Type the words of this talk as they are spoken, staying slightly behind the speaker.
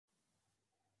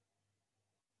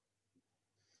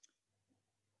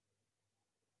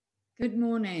Good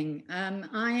morning.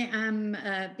 I am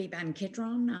Beeban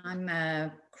Kidron. I'm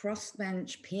a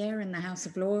crossbench peer in the House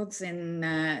of Lords in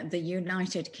the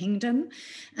United Kingdom.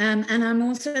 And I'm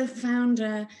also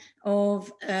founder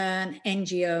of an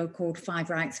NGO called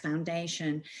Five Rights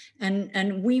Foundation.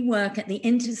 And we work at the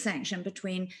intersection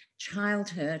between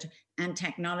childhood and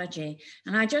technology.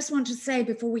 And I just want to say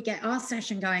before we get our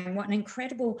session going, what an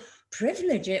incredible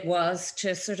privilege it was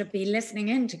to sort of be listening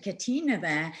in to Katina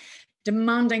there,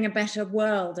 demanding a better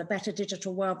world, a better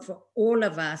digital world for all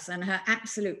of us, and her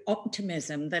absolute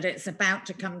optimism that it's about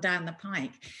to come down the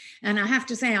pike. And I have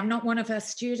to say, I'm not one of her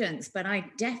students, but I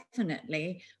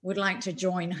definitely would like to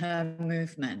join her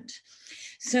movement.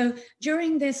 So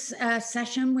during this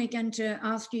session, we're going to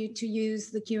ask you to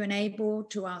use the Q&A board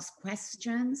to ask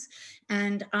questions.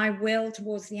 And I will,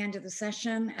 towards the end of the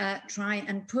session, try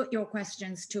and put your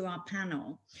questions to our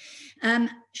panel.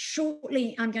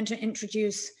 Shortly, I'm going to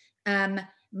introduce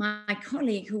my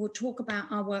colleague who will talk about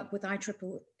our work with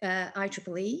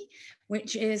IEEE,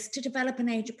 which is to develop an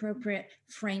age-appropriate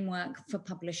framework for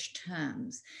published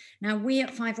terms. Now, we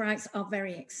at Five Rights are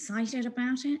very excited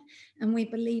about it, and we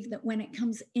believe that when it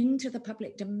comes into the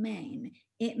public domain,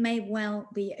 it may well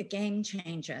be a game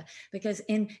changer, because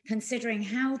in considering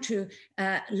how to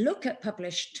look at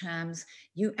published terms,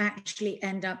 you actually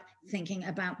end up thinking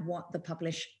about what the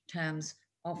published terms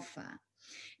offer.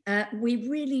 We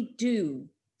really do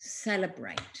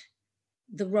celebrate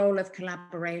the role of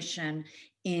collaboration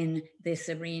in this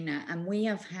arena. And we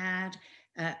have had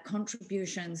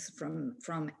contributions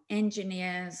from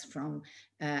engineers, from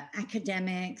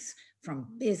academics, from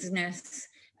business,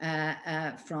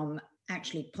 from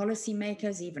actually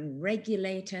policymakers, even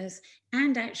regulators,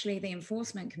 and actually the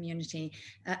enforcement community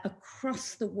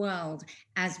across the world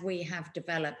as we have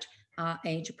developed our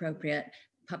age-appropriate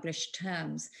published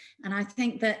terms. And I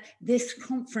think that this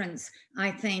conference,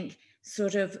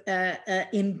 sort of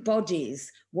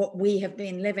embodies what we have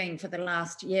been living for the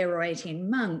last year or 18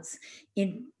 months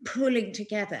in pulling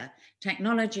together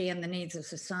technology and the needs of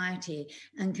society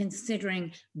and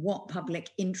considering what public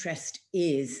interest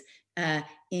is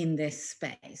in this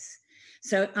space.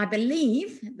 So I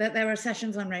believe that there are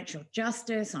sessions on racial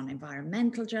justice, on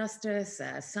environmental justice,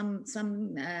 some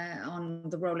on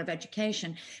the role of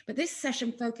education, but this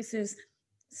session focuses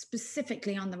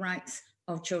specifically on the rights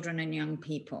of children and young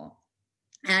people.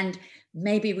 And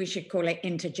maybe we should call it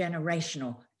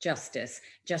intergenerational justice,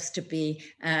 just to be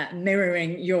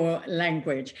mirroring your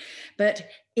language. But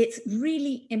it's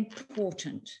really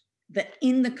important that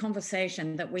in the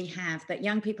conversation that we have, that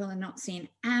young people are not seen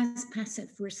as passive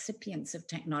recipients of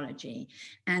technology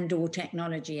and or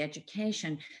technology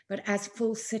education, but as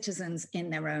full citizens in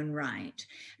their own right.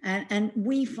 And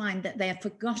we find that they're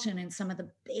forgotten in some of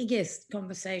the biggest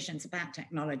conversations about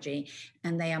technology,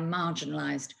 and they are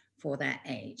marginalized for their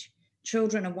age.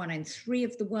 Children are 1 in 3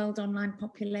 of the world online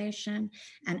population.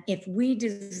 And if we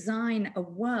design a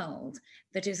world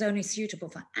that is only suitable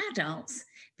for adults,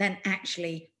 then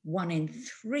actually 1 in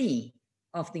 3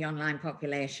 of the online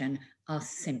population are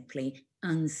simply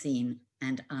unseen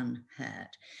and unheard.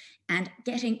 And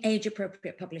getting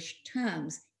age-appropriate published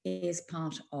terms is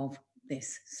part of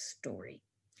this story.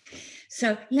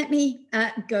 So let me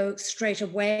go straight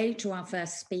away to our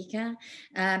first speaker.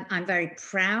 I'm very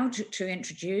proud to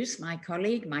introduce my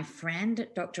colleague, my friend,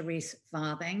 Dr. Rys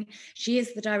Farthing. She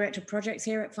is the Director of Projects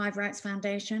here at Five Rights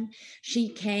Foundation. She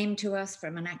came to us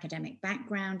from an academic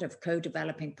background of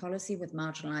co-developing policy with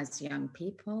marginalized young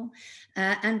people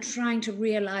and trying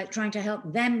to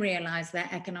help them realize their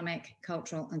economic,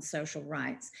 cultural, and social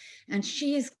rights. And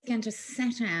she is going to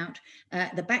set out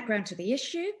the background to the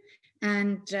issue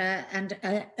and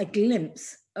a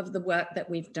glimpse of the work that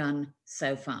we've done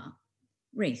so far.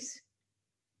 Rys.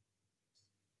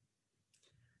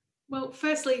 Well,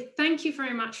 firstly, thank you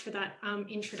very much for that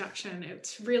introduction.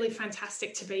 It's really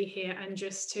fantastic to be here, and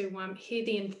just to hear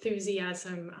the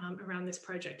enthusiasm around this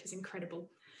project is incredible.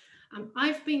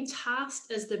 I've been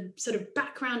tasked as the sort of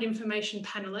background information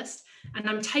panelist, and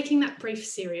I'm taking that brief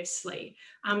seriously.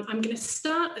 I'm going to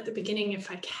start at the beginning,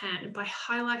 if I can, by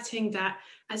highlighting that,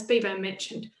 as Beeban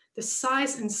mentioned, the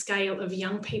size and scale of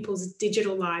young people's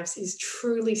digital lives is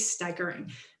truly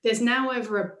staggering. There's now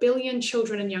over 1 billion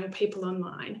children and young people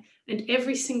online, and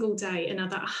every single day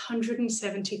another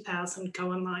 170,000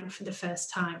 go online for the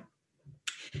first time.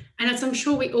 And as I'm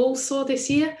sure we all saw this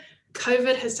year,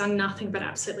 COVID has done nothing but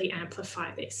absolutely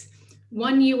amplify this.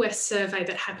 One US survey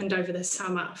that happened over the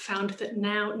summer found that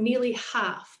now nearly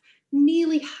half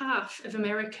of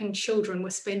American children were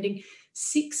spending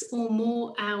 6 or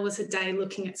more hours a day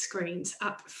looking at screens,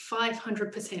 up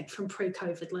 500% from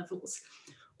pre-COVID levels.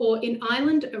 Or in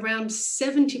Ireland, around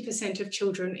 70% of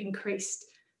children increased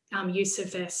use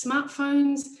of their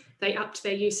smartphones, they upped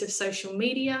their use of social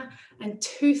media, and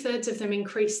 2/3 of them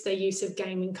increased their use of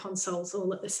gaming consoles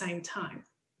all at the same time.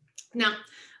 Now,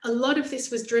 a lot of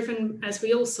this was driven, as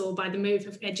we all saw, by the move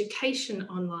of education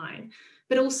online,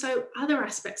 but also other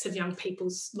aspects of young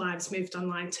people's lives moved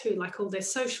online too, like all their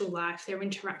social life, their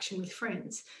interaction with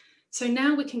friends. So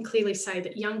now we can clearly say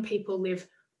that young people live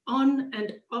on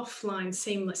and offline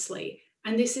seamlessly,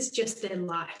 and this is just their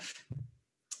life.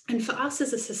 And for us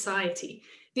as a society,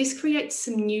 this creates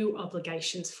some new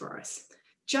obligations for us.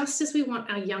 Just as we want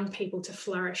our young people to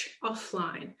flourish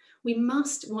offline, we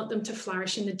must want them to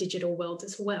flourish in the digital world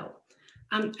as well.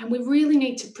 And we really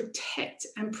need to protect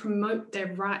and promote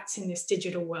their rights in this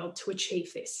digital world to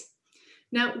achieve this.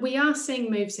 Now, we are seeing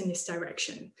moves in this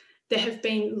direction. There have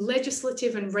been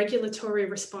legislative and regulatory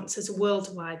responses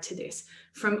worldwide to this,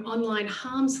 from online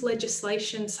harms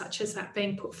legislation, such as that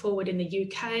being put forward in the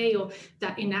UK or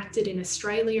that enacted in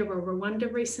Australia or Rwanda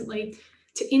recently,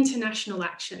 to international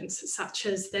actions, such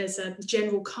as there's a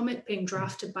general comment being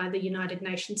drafted by the United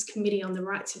Nations Committee on the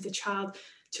Rights of the Child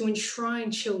to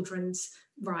enshrine children's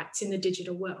rights in the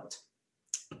digital world.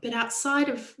 But outside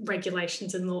of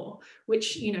regulations and law,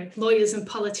 which lawyers and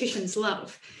politicians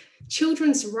love,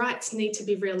 children's rights need to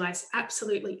be realised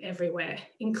absolutely everywhere,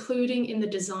 including in the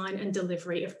design and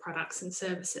delivery of products and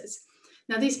services.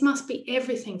 Now, this must be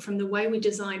everything from the way we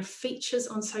design features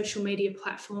on social media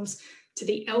platforms to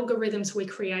the algorithms we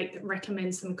create that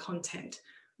recommends them content,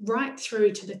 right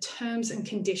through to the terms and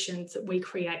conditions that we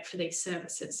create for these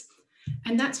services.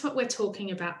 And that's what we're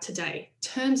talking about today,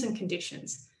 terms and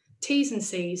conditions, T's and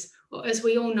C's, or as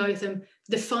we all know them,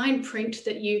 the fine print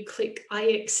that you click I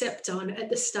accept on at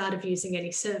the start of using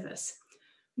any service.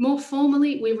 More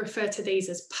formally, we refer to these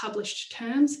as published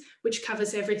terms, which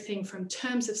covers everything from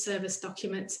terms of service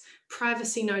documents,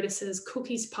 privacy notices,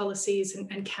 cookies policies,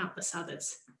 and countless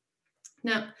others.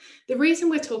 Now, the reason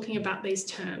we're talking about these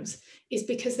terms is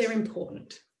because they're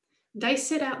important. They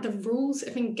set out the rules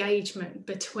of engagement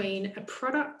between a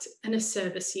product and a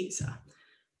service user.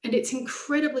 And it's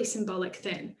incredibly symbolic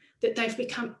then that they've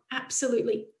become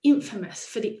absolutely infamous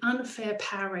for the unfair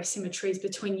power asymmetries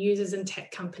between users and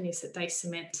tech companies that they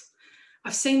cement.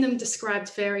 I've seen them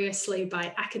described variously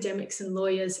by academics and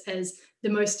lawyers as the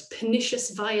most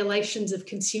pernicious violations of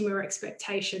consumer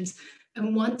expectations,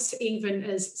 and once even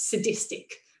as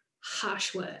sadistic,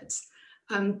 harsh words.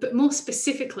 But more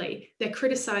specifically, they're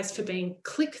criticised for being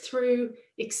click-through,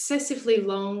 excessively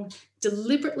long,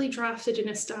 deliberately drafted in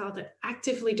a style that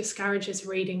actively discourages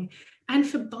reading, and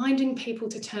for binding people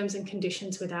to terms and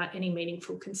conditions without any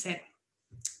meaningful consent.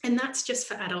 And that's just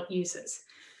for adult users.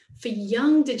 For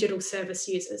young digital service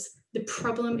users, the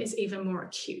problem is even more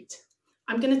acute.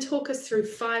 I'm going to talk us through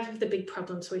 5 of the big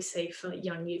problems we see for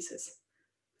young users.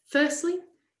 Firstly,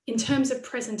 in terms of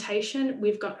presentation,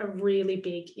 we've got a really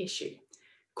big issue.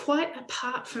 Quite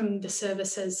apart from the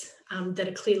services that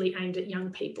are clearly aimed at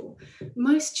young people,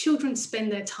 most children spend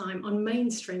their time on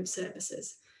mainstream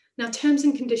services. Now, terms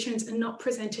and conditions are not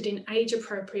presented in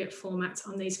age-appropriate formats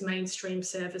on these mainstream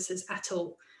services at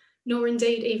all, nor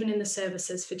indeed even in the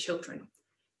services for children.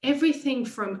 Everything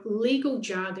from legal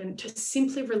jargon to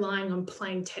simply relying on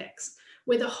plain text,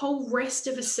 where the whole rest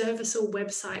of a service or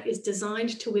website is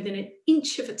designed to within an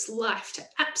inch of its life to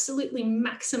absolutely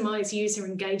maximise user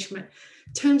engagement.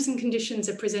 Terms and conditions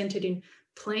are presented in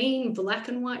plain black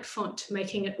and white font,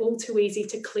 making it all too easy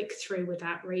to click through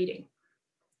without reading.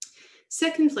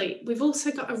 Secondly, we've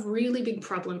also got a really big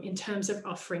problem in terms of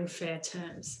offering fair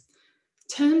terms.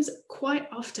 Terms quite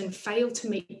often fail to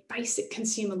meet basic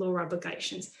consumer law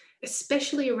obligations,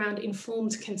 especially around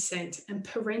informed consent and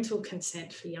parental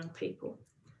consent for young people.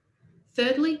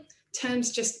 Thirdly,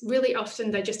 terms just really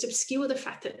often, they just obscure the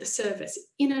fact that the service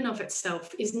in and of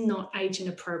itself is not age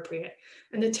inappropriate,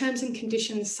 and the terms and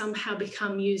conditions somehow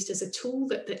become used as a tool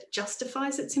that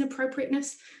justifies its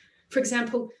inappropriateness. For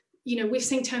example, we've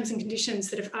seen terms and conditions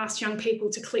that have asked young people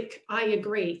to click I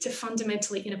agree to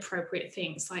fundamentally inappropriate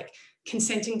things like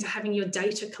consenting to having your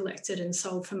data collected and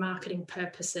sold for marketing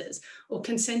purposes, or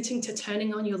consenting to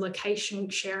turning on your location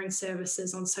sharing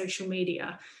services on social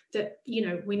media that,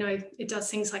 we know it does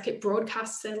things like it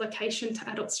broadcasts their location to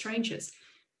adult strangers.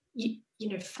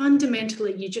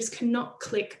 Fundamentally, you just cannot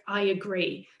click I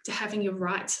agree to having your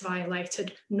rights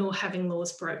violated nor having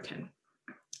laws broken.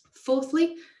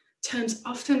 Fourthly, terms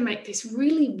often make this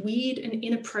really weird and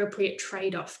inappropriate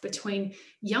trade-off between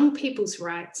young people's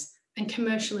rights and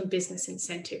commercial and business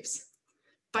incentives.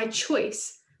 By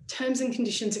choice, terms and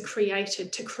conditions are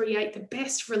created to create the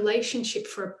best relationship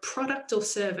for a product or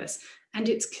service and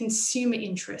its consumer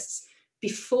interests,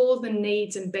 before the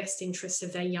needs and best interests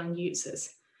of their young users.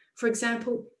 For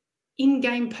example,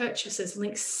 in-game purchases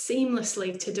link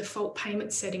seamlessly to default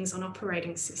payment settings on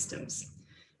operating systems.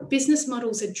 Business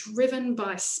models are driven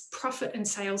by profit and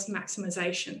sales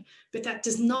maximization, but that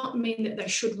does not mean that they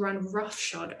should run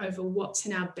roughshod over what's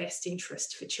in our best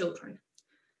interest for children.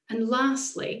 And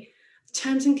lastly,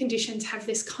 terms and conditions have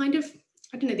this kind of,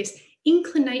 this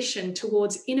inclination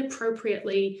towards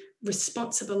inappropriately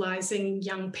responsibilizing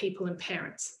young people and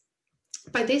parents.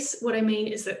 By this, what I mean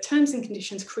is that terms and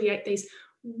conditions create these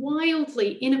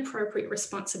wildly inappropriate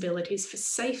responsibilities for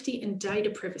safety and data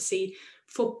privacy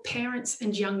for parents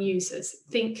and young users.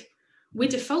 Think, we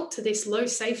default to this low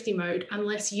safety mode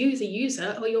unless you, the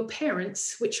user, or your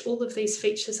parents switch all of these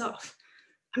features off.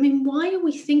 I mean, why are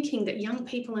we thinking that young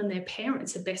people and their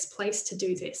parents are best placed to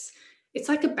do this? It's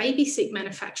like a baby seat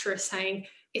manufacturer saying,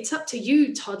 it's up to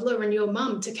you, toddler, and your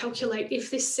mum to calculate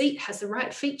if this seat has the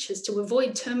right features to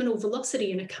avoid terminal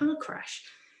velocity in a car crash.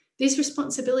 These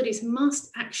responsibilities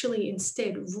must actually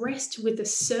instead rest with the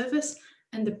service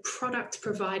and the product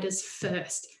providers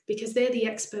first, because they're the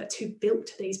experts who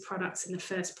built these products in the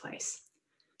first place.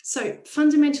 So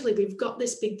fundamentally, we've got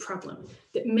this big problem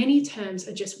that many terms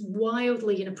are just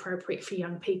wildly inappropriate for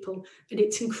young people, and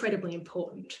it's incredibly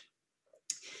important.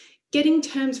 Getting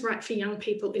terms right for young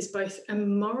people is both a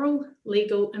moral,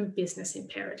 legal, and business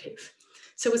imperative.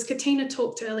 So as Katina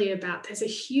talked earlier about, there's a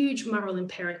huge moral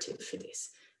imperative for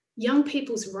this. Young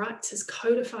people's rights as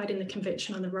codified in the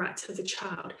Convention on the Rights of the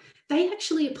Child, they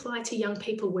actually apply to young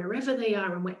people wherever they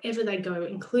are and wherever they go,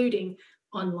 including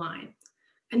online.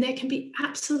 And there can be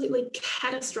absolutely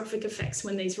catastrophic effects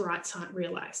when these rights aren't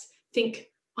realised. Think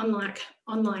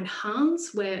online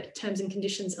harms, where terms and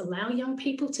conditions allow young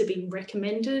people to be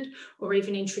recommended or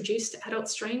even introduced to adult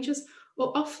strangers,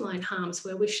 or offline harms,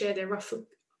 where we share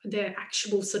their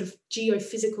actual sort of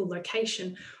geophysical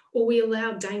location, or we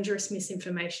allow dangerous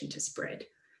misinformation to spread.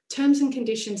 Terms and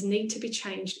conditions need to be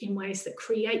changed in ways that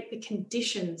create the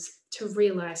conditions to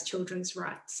realise children's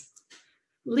rights.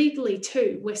 Legally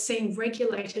too, we're seeing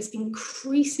regulators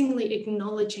increasingly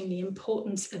acknowledging the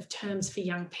importance of terms for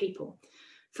young people.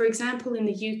 For example, in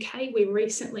the UK, we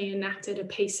recently enacted a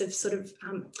piece of sort of,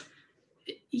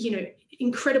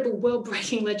 incredible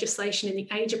world-breaking legislation in the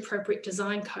Age-Appropriate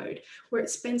Design Code, where it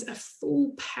spends a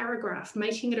full paragraph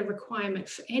making it a requirement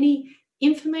for any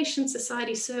information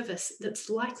society service that's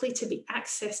likely to be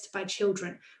accessed by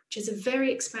children, which is a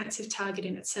very expansive target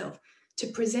in itself, to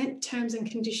present terms and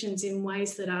conditions in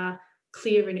ways that are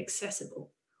clear and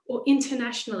accessible. Or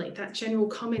internationally, that general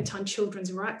comment on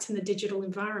children's rights in the digital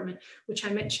environment, which I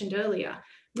mentioned earlier,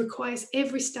 requires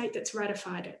every state that's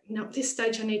ratified it. Now, at this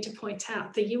stage, I need to point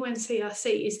out the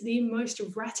UNCRC is the most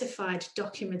ratified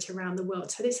document around the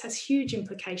world. So this has huge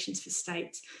implications for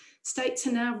states. States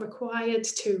are now required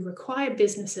to require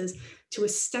businesses to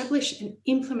establish and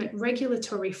implement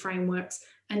regulatory frameworks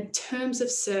and terms of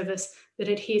service that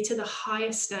adhere to the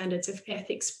highest standards of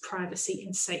ethics, privacy,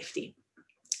 and safety.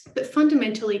 But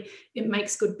fundamentally, it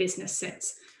makes good business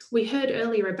sense. We heard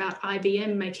earlier about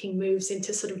IBM making moves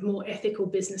into sort of more ethical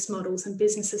business models and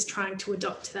businesses trying to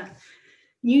adopt that.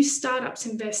 New startups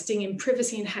investing in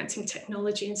privacy-enhancing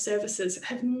technology and services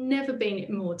have never been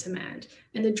in more demand.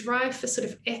 And the drive for sort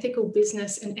of ethical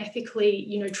business and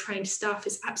ethically, trained staff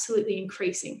is absolutely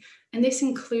increasing. And this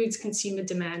includes consumer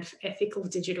demand for ethical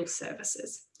digital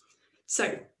services.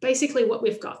 So basically what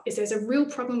we've got is there's a real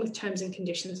problem with terms and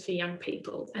conditions for young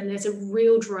people, and there's a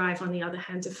real drive, on the other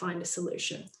hand, to find a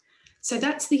solution. So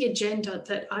that's the agenda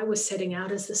that I was setting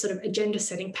out as the sort of agenda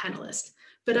setting panelist.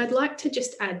 But I'd like to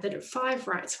just add that at Five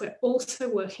Rights, we're also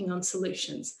working on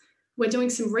solutions. We're doing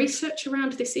some research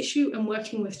around this issue and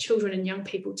working with children and young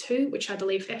people too, which I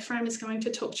believe Ephraim is going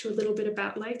to talk to you a little bit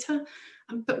about later.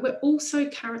 But we're also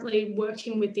currently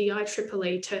working with the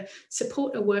IEEE to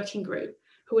support a working group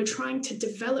who are trying to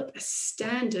develop a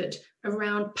standard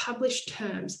around published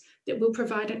terms that will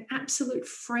provide an absolute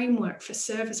framework for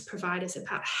service providers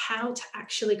about how to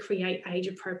actually create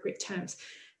age-appropriate terms,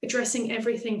 addressing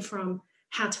everything from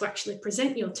how to actually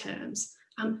present your terms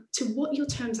to what your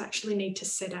terms actually need to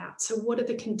set out. So what are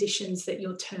the conditions that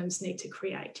your terms need to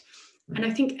create? And I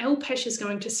think Alpesh is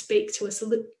going to speak to us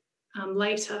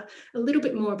later a little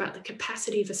bit more about the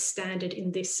capacity of a standard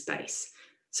in this space.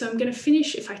 So I'm going to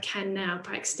finish, if I can now,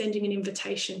 by extending an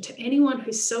invitation to anyone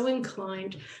who's so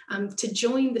inclined to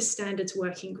join the Standards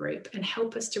Working Group and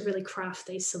help us to really craft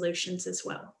these solutions as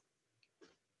well.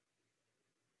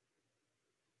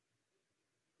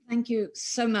 Thank you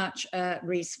so much,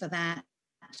 Rys, for that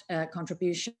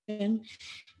contribution.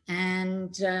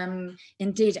 And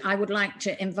indeed, I would like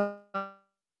to invite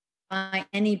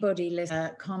anybody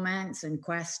comments and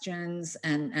questions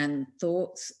and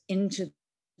thoughts into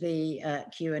the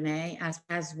Q&A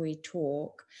as we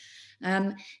talk.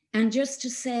 And just to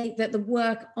say that the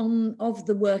work of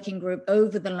the working group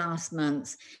over the last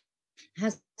months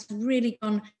has really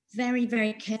gone very,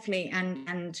 very carefully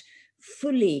and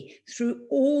fully through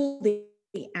all the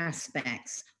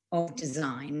aspects of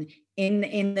design in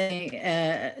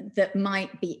the that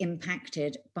might be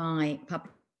impacted by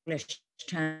published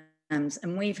terms.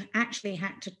 And we've actually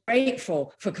had to be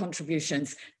grateful for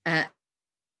contributions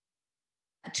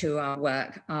to our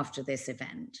work after this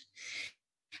event.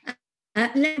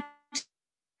 Let's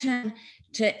turn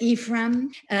to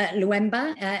Ephraim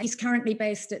Luwemba. He's currently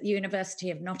based at the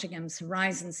University of Nottingham's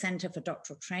Horizon Centre for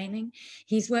Doctoral Training.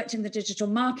 He's worked in the digital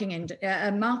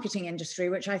marketing industry,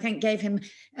 which I think gave him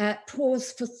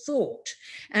pause for thought.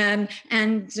 And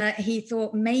he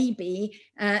thought maybe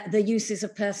the uses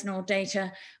of personal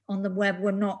data on the web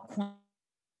were not quite.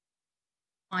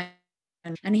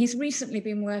 And he's recently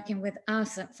been working with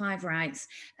us at Five Rights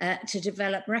to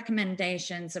develop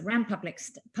recommendations around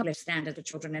published standards for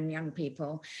children and young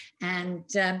people. And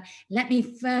let me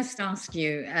first ask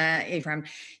you, Ephraim,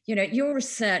 you know, your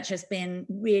research has been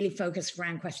really focused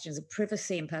around questions of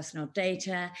privacy and personal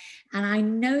data. And I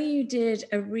know you did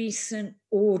a recent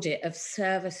audit of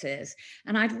services.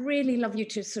 And I'd really love you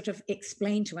to sort of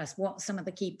explain to us what some of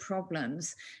the key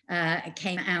problems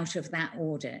came out of that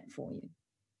audit for you.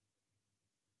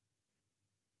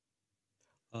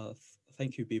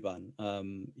 Thank you, Beeban.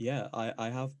 Yeah, I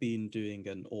have been doing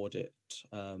an audit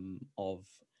of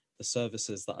the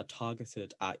services that are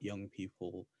targeted at young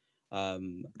people,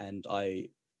 and I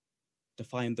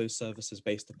defined those services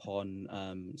based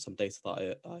upon some data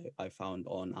that I found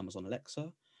on Amazon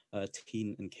Alexa,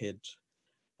 teen and kid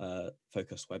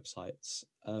focused websites.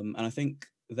 And I think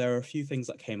there are a few things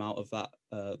that came out of that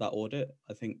audit.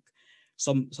 I think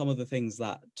some of the things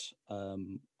that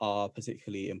are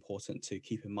particularly important to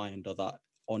keep in mind are that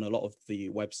on a lot of the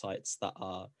websites that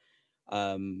are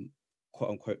quote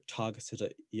unquote targeted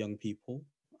at young people,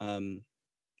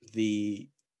 the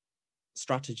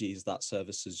strategies that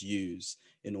services use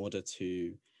in order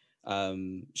to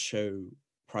show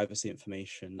privacy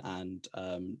information and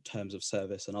terms of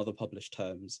service and other published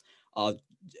terms are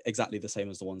exactly the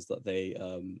same as the ones that they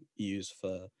use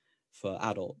for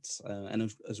adults.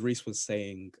 And as Rys was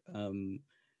saying,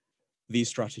 these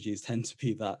strategies tend to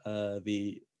be that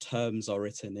the terms are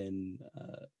written in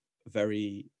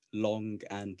very long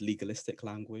and legalistic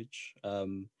language.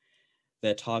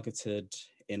 They're targeted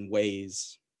in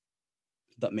ways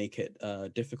that make it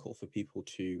difficult for people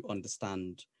to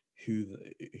understand who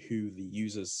the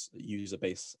user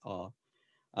base are.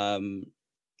 And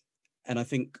I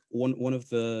think one of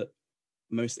the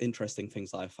most interesting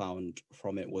things that I found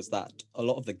from it was that a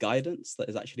lot of the guidance that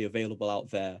is actually available out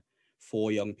there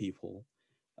for young people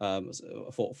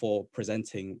for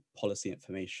presenting policy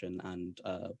information and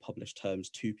published terms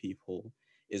to people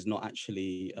is not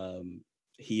actually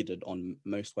heeded on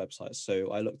most websites.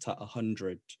 So I looked at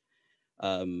 100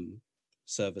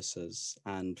 services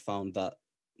and found that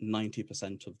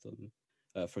 90% of them,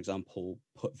 for example,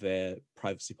 put their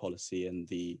privacy policy in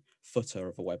the footer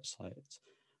of a website.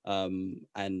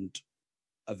 And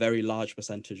a very large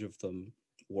percentage of them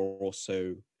were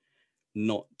also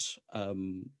not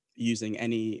using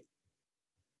any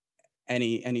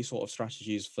sort of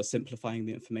strategies for simplifying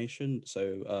the information.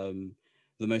 So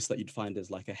the most that you'd find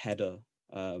is like a header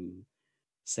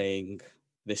saying,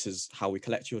 this is how we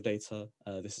collect your data,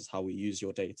 this is how we use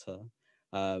your data,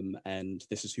 and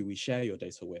this is who we share your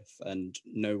data with, and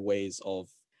no ways of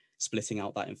splitting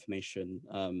out that information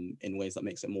in ways that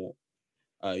makes it more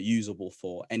usable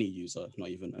for any user, not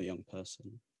even a young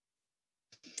person.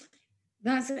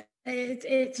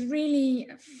 It's really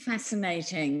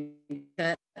fascinating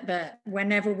that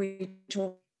whenever we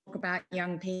talk about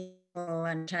young people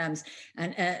and terms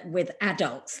and with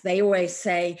adults, they always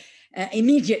say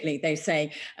immediately they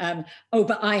say, oh,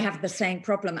 but I have the same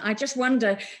problem. I just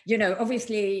wonder, you know,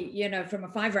 obviously, you know, from a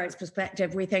Five Rights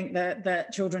perspective, we think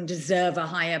that children deserve a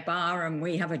higher bar and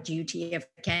we have a duty of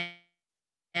care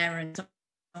and so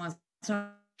on. So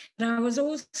I was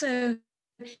also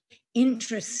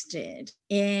interested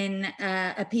in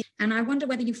and I wonder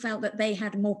whether you felt that they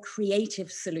had more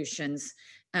creative solutions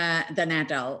than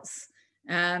adults.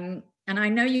 And I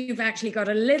know you've actually got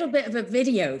a little bit of a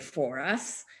video for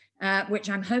us, which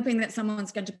I'm hoping that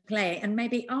someone's going to play. And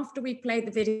maybe after we play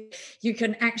the video, you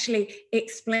can actually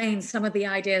explain some of the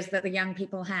ideas that the young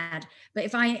people had. But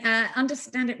if I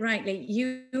understand it rightly,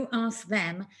 you asked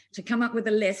them to come up with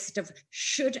a list of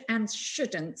should and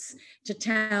shouldn'ts to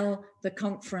tell the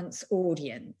conference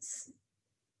audience.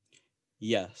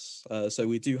 Yes, so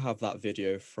we do have that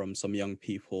video from some young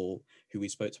people who we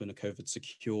spoke to in a COVID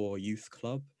secure youth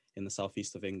club in the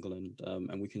southeast of England,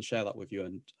 and we can share that with you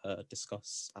and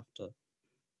discuss after.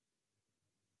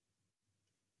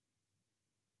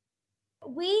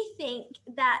 We think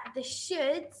that the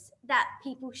shoulds that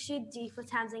people should do for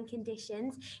terms and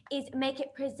conditions is make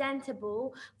it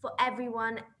presentable for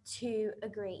everyone to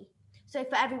agree. So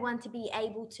for everyone to be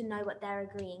able to know what they're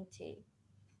agreeing to.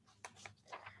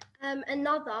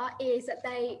 Another is that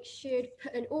they should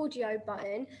put an audio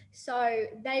button so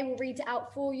they will read it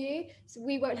out for you, so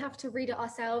we won't have to read it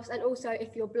ourselves. And also,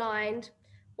 if you're blind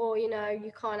or you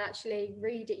can't actually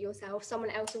read it yourself, someone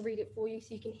else will read it for you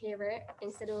so you can hear it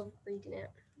instead of reading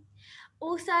it.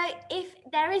 Also, if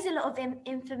there is a lot of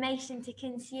information to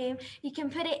consume, you can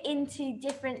put it into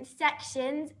different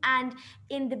sections, and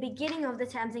in the beginning of the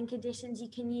terms and conditions, you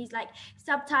can use like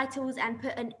subtitles and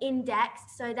put an index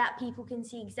so that people can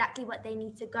see exactly what they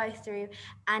need to go through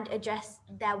and address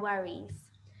their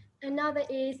worries. Another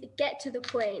is get to the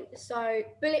point. So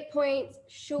bullet points,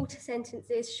 shorter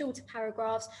sentences, shorter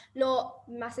paragraphs, not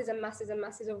masses and masses and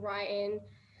masses of writing.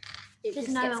 Because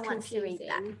no one wants to read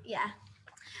that. Yeah.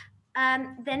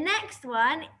 The next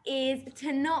one is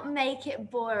to not make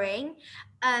it boring.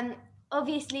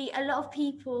 Obviously, a lot of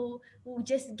people will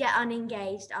just get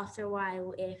unengaged after a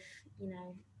while if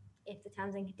the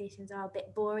terms and conditions are a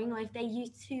bit boring, or if they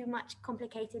use too much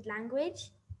complicated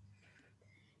language.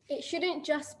 It shouldn't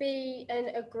just be an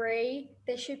agree.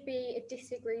 There should be a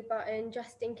disagree button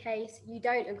just in case you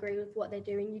don't agree with what they're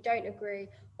doing. You don't agree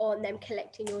on them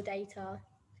collecting your data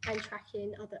and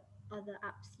tracking other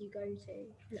apps you go to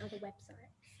and other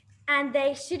websites. And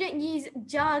they shouldn't use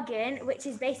jargon, which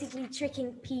is basically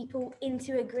tricking people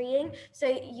into agreeing. So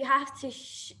you have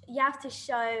to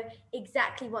show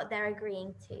exactly what they're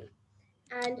agreeing to.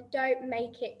 And don't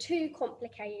make it too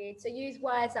complicated. So use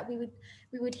words that we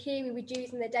would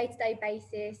use on a day-to-day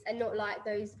basis, and not like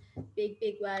those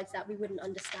big words that we wouldn't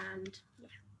understand.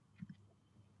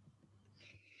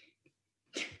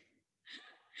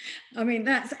 I mean,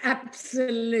 that's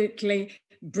absolutely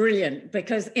brilliant,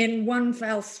 because in one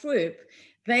fell swoop,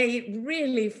 they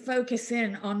really focus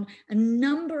in on a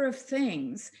number of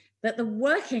things that the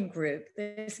working group,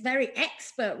 this very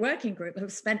expert working group,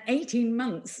 have spent 18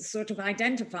 months sort of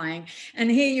identifying. And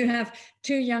here you have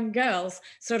two young girls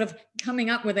sort of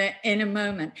coming up with it in a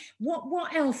moment.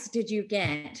 What else did you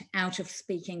get out of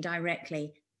speaking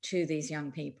directly to these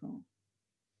young people?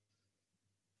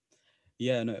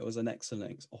 Yeah, no, it was an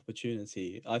excellent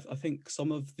opportunity. I think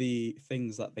some of the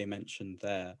things that they mentioned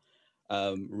there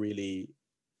really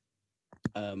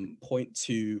point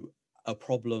to a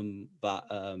problem that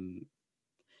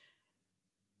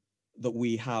that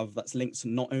we have that's linked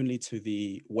not only to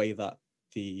the way that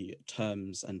the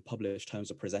terms and published terms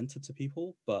are presented to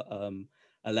people, but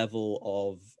a level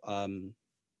of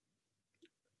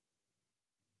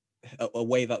a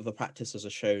way that the practices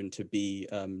are shown to be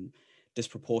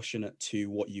disproportionate to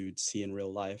what you'd see in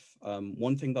real life.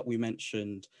 One thing that we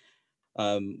mentioned,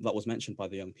 that was mentioned by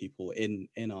the young people in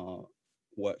our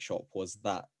workshop, was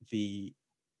that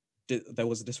there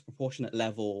was a disproportionate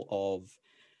level of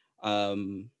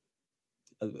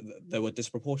they were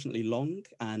disproportionately long,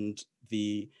 and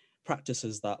the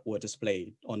practices that were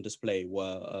on display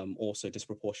were also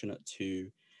disproportionate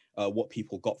to what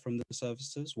people got from the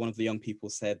services. One of the young people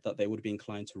said that they would be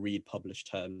inclined to read published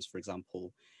terms, for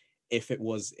example, if it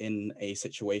was in a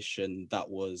situation that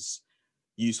was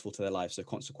useful to their life, so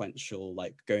consequential,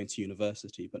 like going to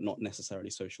university, but not necessarily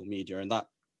social media. And that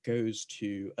goes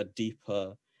to a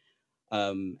deeper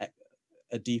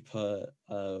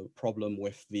problem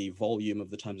with the volume of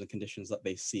the terms and conditions that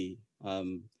they see.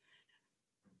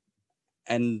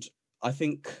 And I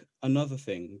think another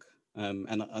thing,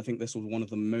 and I think this was one of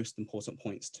the most important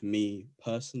points to me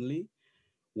personally,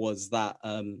 was that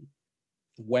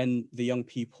when the young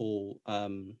people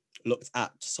looked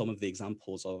at some of the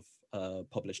examples of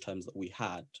published terms that we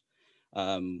had,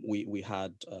 we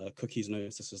had cookies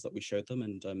notices that we showed them,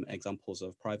 and examples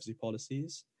of privacy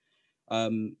policies.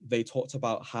 They talked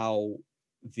about how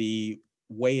the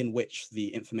way in which the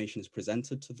information is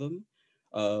presented to them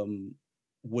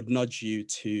would nudge you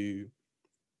to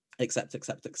accept.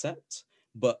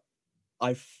 But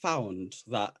I found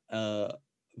that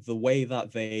the way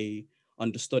that they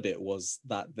understood it was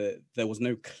that there was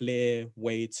no clear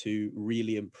way to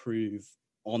really improve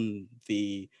on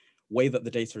the way that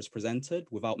the data is presented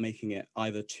without making it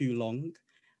either too long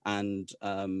and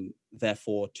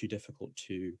therefore too difficult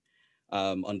to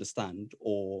understand,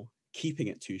 or keeping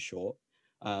it too short.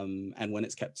 And when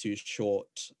it's kept too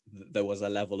short, there was a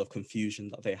level of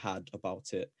confusion that they had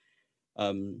about it.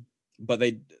 but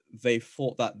they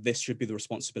thought that this should be the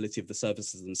responsibility of the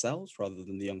services themselves rather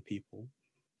than the young people.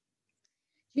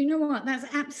 You know what,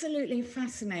 that's absolutely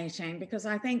fascinating, because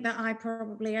I think that I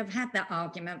probably have had that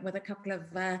argument with a couple of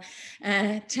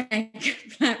tech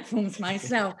platforms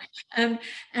myself. And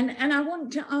I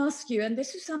want to ask you, and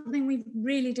this is something we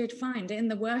really did find in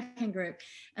the working group,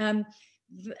 I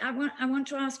want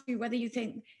to ask you whether you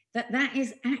think that that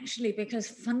is actually because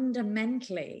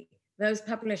fundamentally those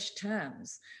published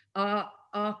terms are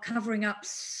covering up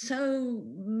so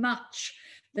much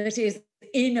that is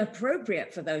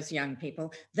inappropriate for those young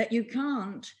people, that you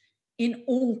can't, in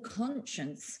all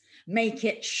conscience, make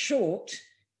it short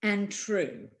and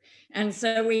true. And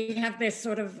so we have this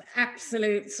sort of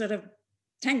absolute sort of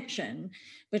tension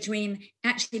between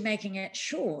actually making it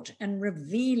short and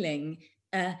revealing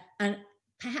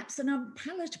perhaps an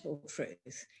unpalatable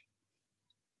truth.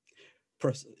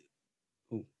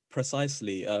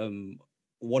 Precisely.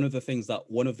 One of the things that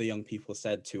one of the young people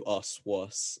said to us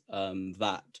was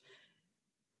that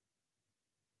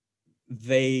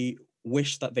they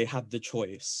wish that they had the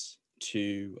choice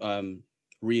to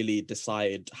really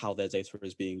decide how their data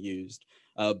is being used.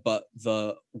 But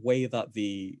the way that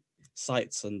the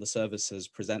sites and the services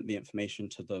present the information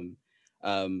to them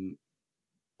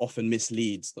often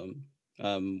misleads them.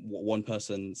 One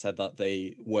person said that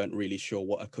they weren't really sure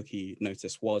what a cookie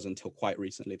notice was until quite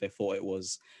recently. They thought it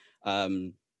was a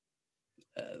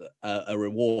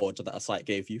reward that a site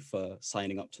gave you for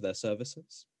signing up to their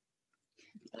services.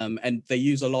 And they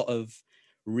use a lot of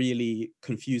really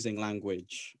confusing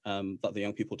language that the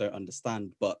young people don't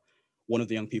understand. But one of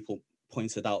the young people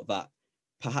pointed out that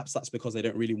perhaps that's because they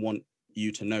don't really want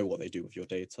you to know what they do with your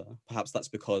data. Perhaps that's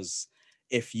because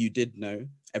if you did know,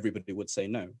 everybody would say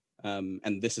no.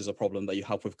 And this is a problem that you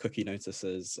have with cookie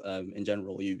notices in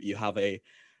general. You have a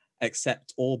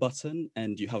accept all button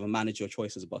and you have a manage your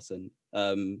choices button,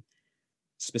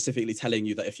 specifically telling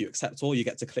you that if you accept all, you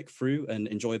get to click through and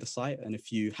enjoy the site. And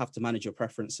if you have to manage your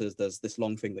preferences, there's this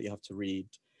long thing that you have to read,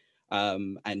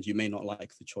 and you may not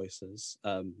like the choices.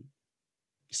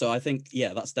 So I think,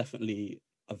 yeah, that's definitely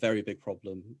a very big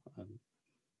problem.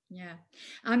 Yeah,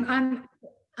 I'm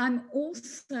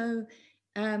also,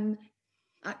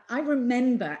 I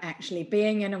remember actually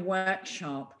being in a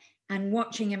workshop and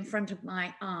watching in front of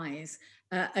my eyes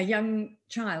a young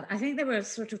child, I think they were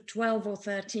sort of 12 or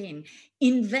 13,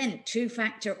 invent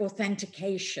two-factor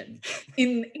authentication.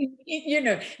 You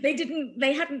know,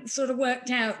 they hadn't sort of worked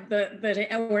out that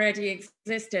it already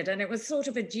existed. And it was sort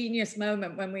of a genius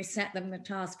moment when we set them the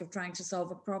task of trying to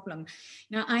solve a problem.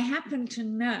 Now, I happen to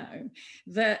know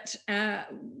that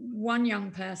one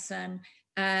young person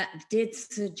did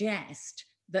suggest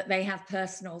that they have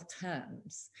personal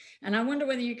terms. And I wonder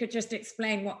whether you could just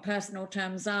explain what personal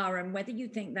terms are and whether you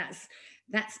think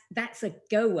that's a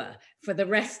goer for the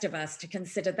rest of us to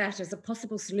consider that as a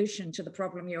possible solution to the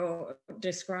problem you're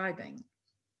describing.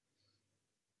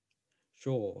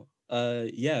 Sure.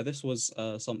 Yeah, this was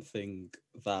something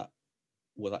that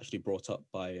was actually brought up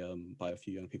by a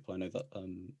few young people I know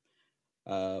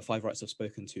that Five Rights have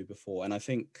spoken to before. And I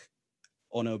think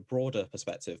on a broader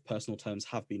perspective, personal terms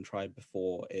have been tried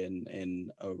before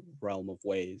in a realm of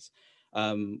ways.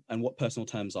 And what personal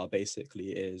terms are basically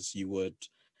is you would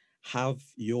have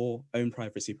your own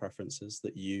privacy preferences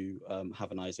that you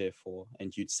have an idea for,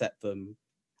 and you'd set them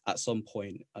at some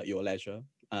point at your leisure,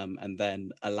 and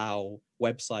then allow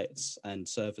websites and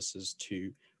services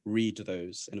to read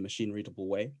those in a machine readable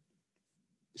way,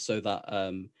 so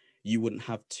that you wouldn't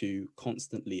have to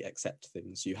constantly accept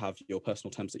things. You have your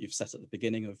personal terms that you've set at the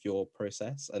beginning of your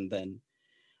process, and then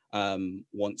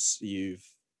once you've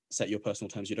set your personal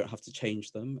terms, you don't have to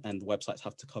change them, and the websites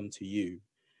have to come to you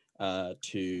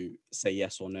to say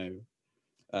yes or no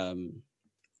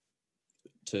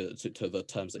to the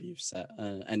terms that you've set.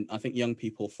 And I think young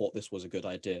people thought this was a good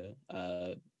idea,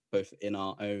 both in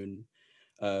our own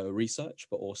research,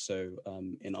 but also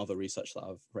in other research that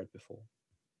I've read before.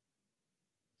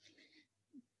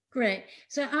 Great.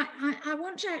 So I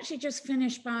want to actually just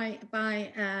finish by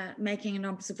making an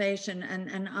observation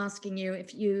and asking you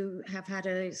if you have had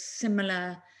a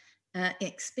similar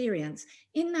experience.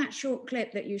 In that short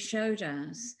clip that you showed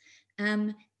us,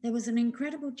 there was an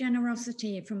incredible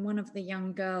generosity from one of the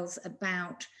young girls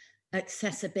about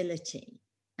accessibility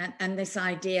and this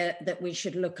idea that we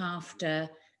should look after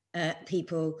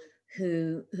people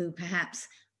who perhaps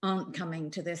aren't coming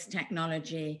to this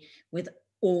technology with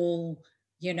all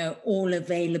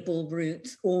available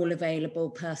routes, all available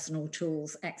personal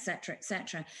tools, et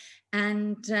cetera,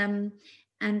 and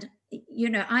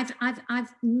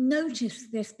I've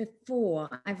noticed this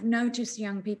before. I've noticed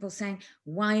young people saying,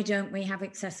 "Why don't we have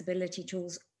accessibility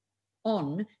tools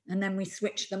on, and then we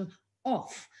switch them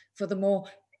off for the more,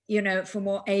 you know, for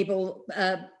more able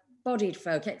bodied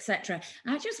folk, etc.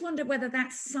 I just wonder whether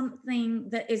that's something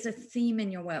that is a theme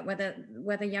in your work,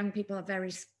 whether young people are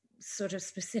very sort of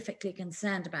specifically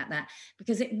concerned about that,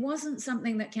 because it wasn't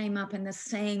something that came up in the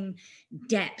same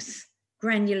depth,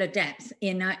 granular depth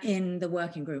in the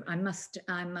working group. I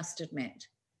must admit.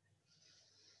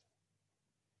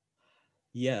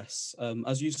 Yes,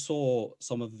 as you saw,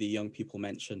 some of the young people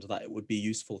mentioned that it would be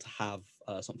useful to have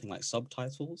something like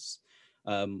subtitles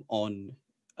on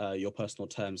your personal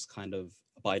terms kind of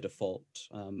by default.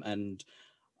 And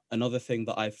another thing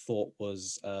that I thought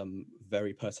was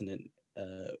very pertinent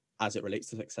as it relates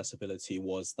to accessibility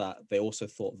was that they also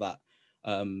thought that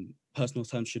personal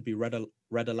terms should be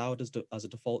read aloud as a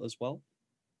default as well.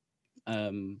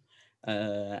 And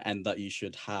that you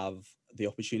should have the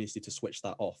opportunity to switch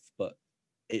that off, but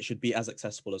it should be as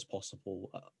accessible as possible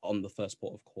on the first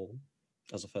port of call,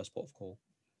 as a first port of call.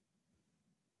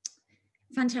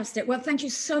 Fantastic. Well, thank you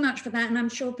so much for that. And I'm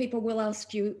sure people will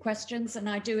ask you questions, and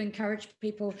I do encourage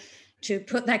people to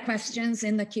put their questions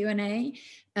in the Q&A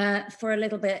for a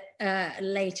little bit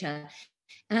later.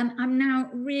 I'm now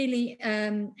really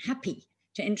happy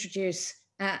to introduce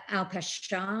Alpesh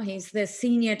Shah. He's the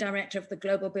Senior Director of the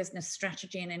Global Business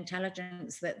Strategy and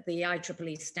Intelligence at the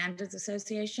IEEE Standards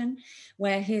Association,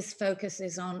 where his focus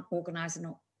is on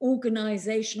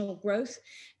organizational growth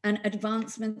and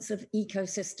advancements of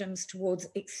ecosystems towards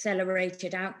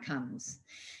accelerated outcomes.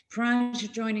 Prior to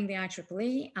joining the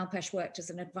IEEE, Alpesh worked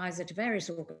as an advisor to various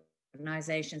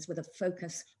organizations with a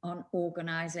focus on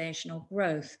organizational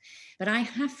growth. But I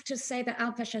have to say that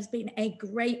Alpesh has been a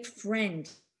great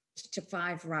friend to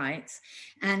Five Rights,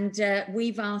 and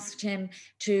we've asked him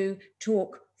to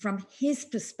talk from his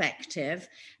perspective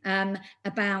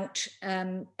about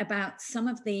some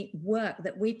of the work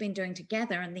that we've been doing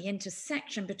together and the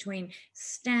intersection between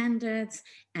standards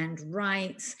and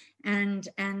rights, and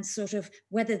sort of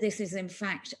whether this is in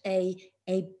fact an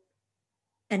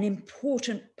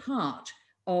important part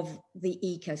of the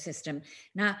ecosystem.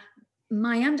 Now,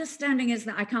 my understanding is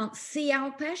that I can't see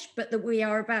Alpesh, but that we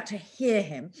are about to hear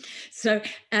him. So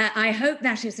I hope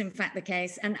that is in fact the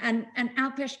case. And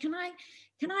Alpesh, can I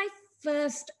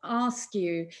first ask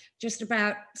you just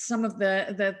about some of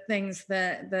the things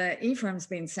that Ephraim's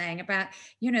been saying about,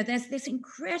 you know, there's this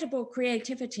incredible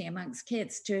creativity amongst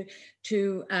kids to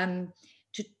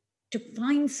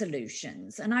find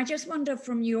solutions. And I just wonder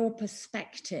from your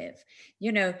perspective,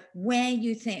 you know, who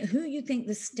you think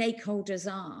the stakeholders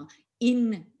are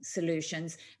in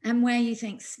solutions, and where you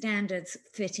think standards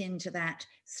fit into that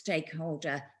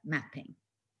stakeholder mapping.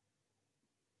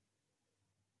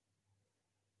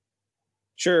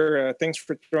 Sure. Thanks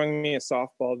for throwing me a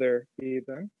softball there,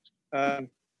 Beeban.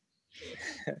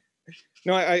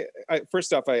 No, I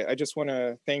first off, I just want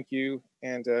to thank you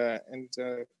and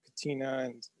Katina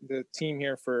and the team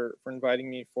here for inviting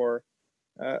me for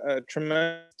a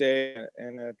tremendous day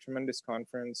and a tremendous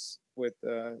conference with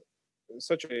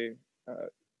such a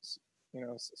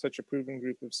such a proven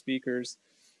group of speakers.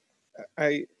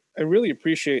 I really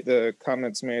appreciate the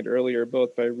comments made earlier,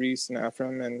 both by Rys and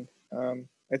Ephraim, and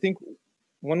I think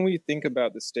when we think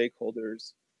about the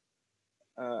stakeholders,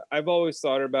 I've always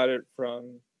thought about it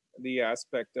from the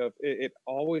aspect of it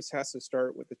always has to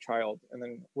start with the child and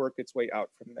then work its way out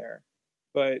from there.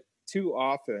 But too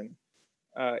often,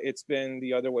 it's been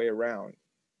the other way around.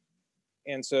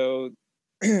 And so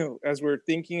as we're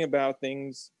thinking about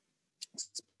things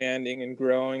expanding and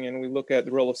growing, and we look at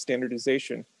the role of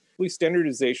standardization, at least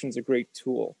standardization is a great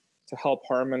tool to help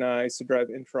harmonize, to drive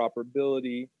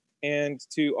interoperability, and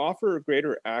to offer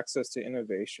greater access to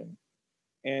innovation.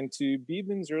 And to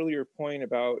Beeban's earlier point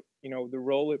about, you know, the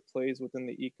role it plays within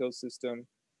the ecosystem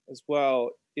as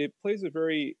well, it plays a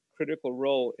very critical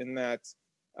role in that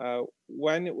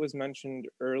when it was mentioned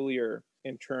earlier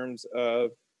in terms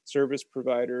of service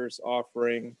providers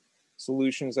offering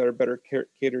solutions that are better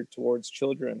catered towards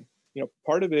children, you know,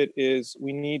 part of it is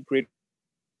we need greater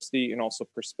diversity and also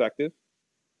perspective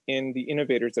in the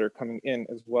innovators that are coming in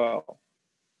as well.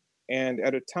 And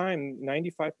at a time,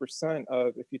 95%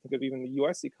 of, if you think of even the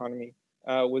US economy,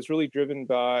 was really driven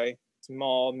by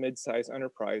small, mid-sized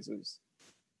enterprises.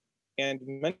 And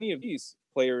many of these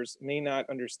players may not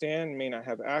understand, may not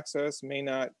have access, may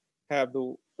not have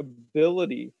the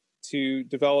ability to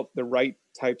develop the right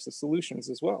types of solutions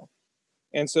as well.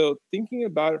 And so thinking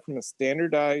about it from a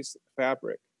standardized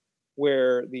fabric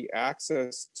where the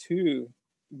access to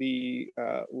the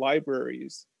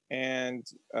libraries and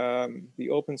the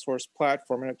open source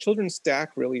platform and a children's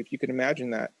stack, really, if you could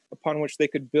imagine that, upon which they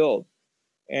could build.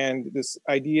 And this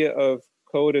idea of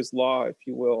code as law, if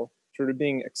you will, sort of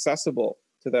being accessible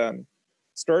to them,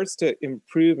 starts to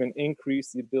improve and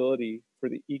increase the ability for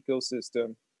the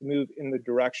ecosystem to move in the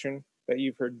direction that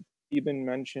you've heard Beeban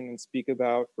mention and speak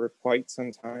about for quite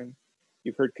some time.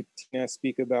 You've heard Katina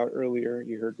speak about earlier.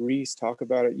 You heard Rys talk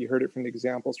about it. You heard it from the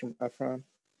examples from Ephraim.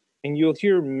 And you'll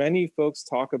hear many folks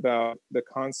talk about the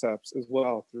concepts as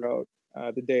well throughout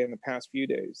the day in the past few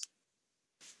days.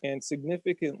 And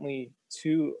significantly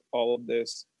to all of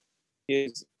this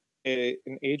is an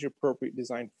age-appropriate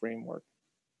design framework.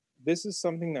 This is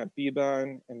something that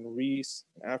Beeban and Rys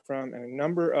and Ephraim and a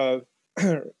number of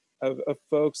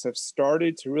folks have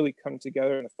started to really come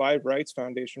together, and the Five Rights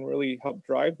Foundation really helped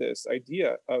drive this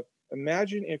idea of,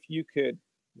 imagine if you could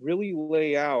really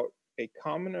lay out a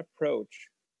common approach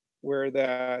where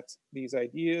that these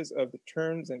ideas of the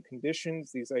terms and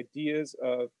conditions, these ideas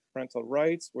of parental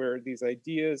rights, where these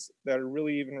ideas that are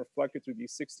really even reflected through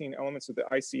these 16 elements of the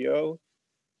ICO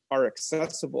are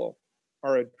accessible,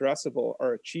 are addressable,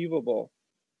 are achievable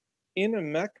in a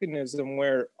mechanism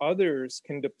where others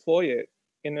can deploy it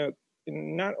in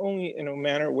not only in a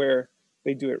manner where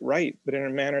they do it right, but in a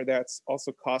manner that's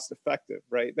also cost effective,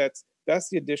 right? That's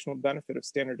the additional benefit of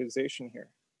standardization here.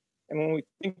 And when we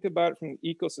think about it from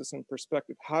the ecosystem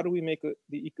perspective, how do we make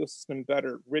the ecosystem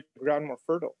better, rich, ground more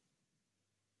fertile?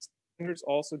 Standards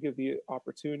also give the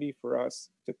opportunity for us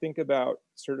to think about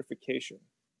certification.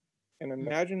 And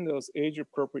imagine those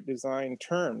age-appropriate design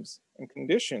terms and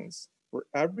conditions for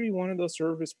every one of those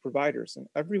service providers and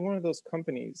every one of those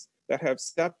companies that have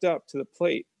stepped up to the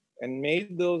plate and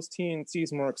made those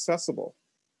T&Cs more accessible,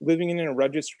 living in a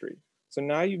registry. So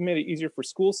now you've made it easier for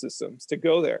school systems to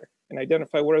go there and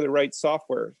identify what are the right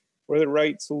software, what are the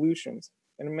right solutions.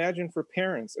 And imagine for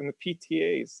parents and the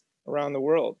PTAs around the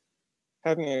world,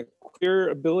 having a clear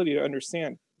ability to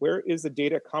understand where is the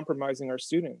data compromising our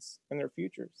students and their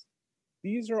futures.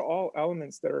 These are all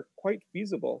elements that are quite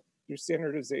feasible through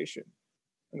standardization.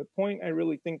 And the point I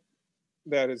really think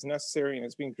that is necessary and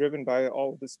is being driven by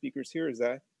all of the speakers here is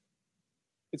that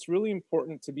it's really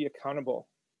important to be accountable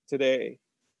today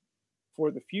for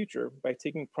the future by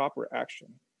taking proper action.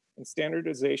 And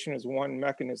standardization is one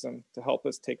mechanism to help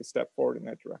us take a step forward in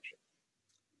that direction.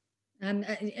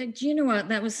 Do you know what?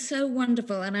 That was so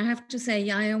wonderful. And I have to say,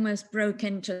 I almost broke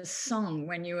into song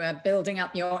when you were building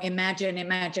up your imagine,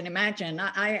 imagine, imagine.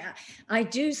 I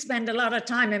do spend a lot of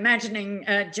time imagining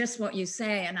just what you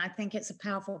say, and I think it's a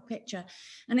powerful picture.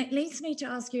 And it leads me to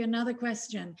ask you another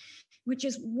question, which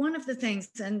is one of the things,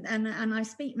 and I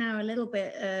speak now a little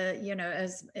bit, you know,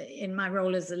 as in my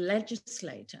role as a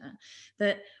legislator,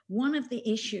 that one of the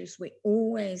issues we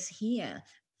always hear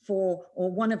for,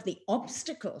 or one of the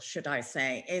obstacles, should I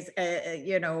say, is,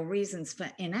 you know, reasons for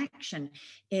inaction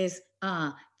is,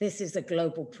 this is a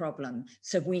global problem,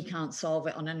 so we can't solve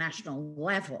it on a national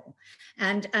level.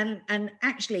 And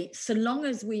actually, so long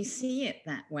as we see it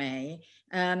that way,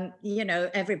 you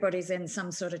know, everybody's in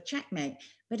some sort of checkmate.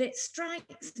 But it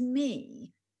strikes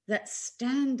me that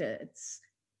standards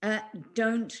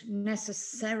don't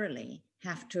necessarily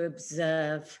have to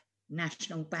observe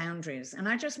national boundaries. And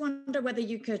I just wonder whether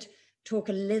you could talk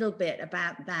a little bit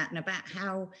about that and about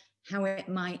how it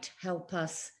might help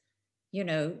us, you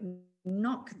know,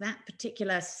 knock that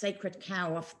particular sacred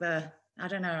cow off the, I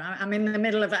don't know, I'm in the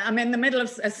middle of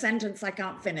a sentence I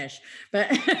can't finish,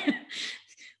 but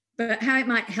but how it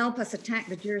might help us attack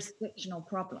the jurisdictional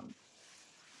problem.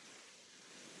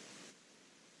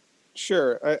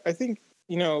 Sure. I think,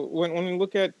 you know, when we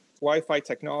look at Wi-Fi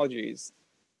technologies,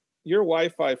 your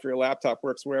Wi-Fi for your laptop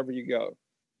works wherever you go.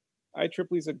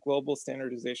 IEEE is a global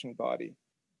standardization body.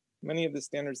 Many of the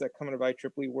standards that come out of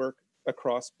IEEE work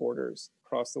across borders,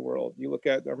 across the world. You look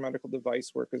at our medical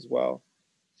device work as well.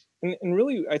 And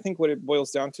really, I think what it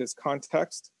boils down to is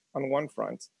context on one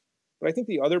front. But I think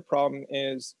the other problem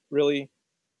is really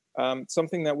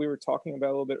something that we were talking about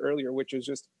a little bit earlier, which is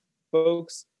just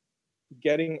folks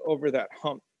getting over that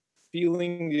hump,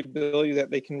 feeling the ability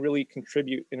that they can really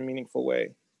contribute in a meaningful way,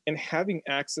 and having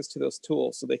access to those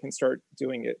tools so they can start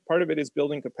doing it. Part of it is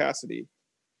building capacity.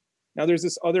 Now there's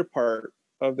this other part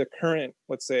of the current,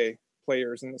 let's say,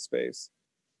 players in the space.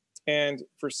 And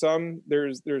for some,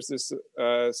 there's this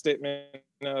statement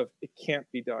of it can't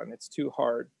be done, it's too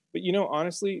hard. But you know,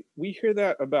 honestly, we hear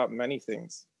that about many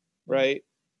things, right?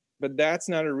 But that's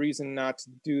not a reason not to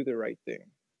do the right thing.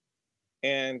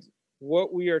 And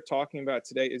what we are talking about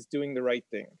today is doing the right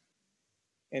thing.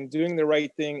 And doing the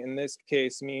right thing in this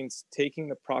case means taking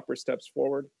the proper steps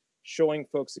forward, showing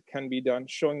folks it can be done,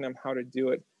 showing them how to do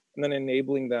it, and then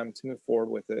enabling them to move forward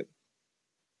with it.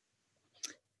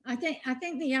 I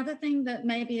think the other thing that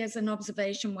maybe is an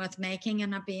observation worth making,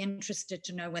 and I'd be interested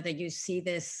to know whether you see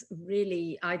this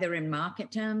really either in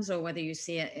market terms or whether you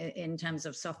see it in terms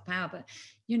of soft power. But,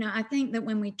 you know, I think that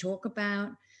when we talk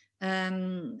about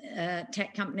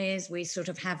tech companies, we sort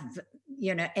of have,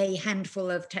 you know, a handful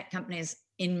of tech companies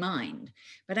in mind.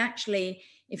 But actually,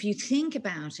 if you think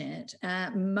about it,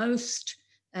 most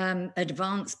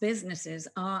advanced businesses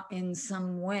are in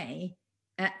some way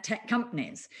tech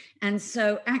companies. And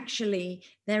so actually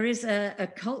there is a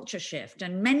culture shift,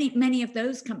 and many of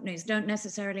those companies don't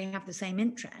necessarily have the same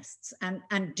interests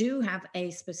and do have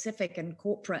a specific and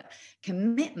corporate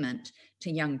commitment to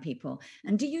young people.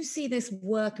 And do you see this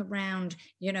work around,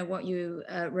 you know, what you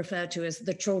refer to as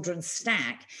the children's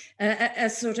stack,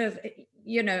 as sort of,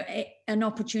 you know, an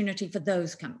opportunity for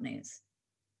those companies?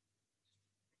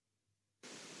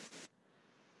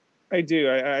 I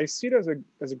do. I see it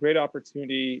as a great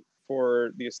opportunity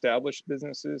for the established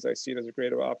businesses. I see it as a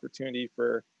great opportunity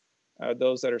for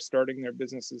those that are starting their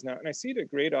businesses now. And I see it a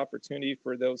great opportunity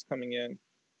for those coming in.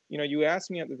 You know, you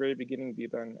asked me at the very beginning,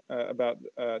 Beeban, about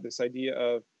this idea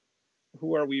of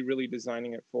who are we really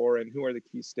designing it for, and who are the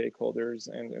key stakeholders,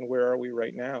 and where are we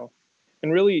right now?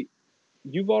 And really,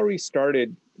 you've already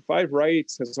started, Five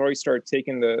Rights has already started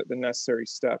taking the necessary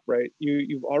step, right?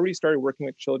 You've already started working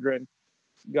with children,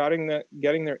 getting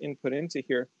their input into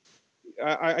here.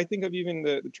 I think of even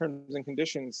the terms and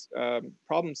conditions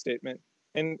problem statement,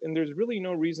 and there's really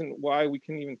no reason why we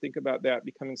can even think about that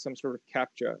becoming some sort of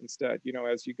CAPTCHA instead. You know,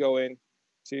 as you go in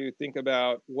to think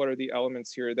about what are the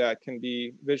elements here that can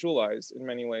be visualized in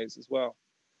many ways as well.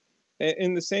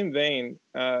 In the same vein,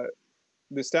 the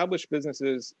established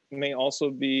businesses may also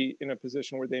be in a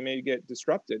position where they may get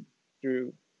disrupted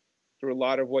through a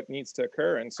lot of what needs to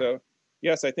occur. And so,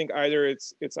 yes, I think either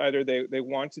it's either they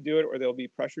want to do it, or they'll be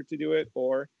pressured to do it,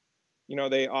 or, you know,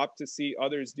 they opt to see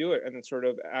others do it and then sort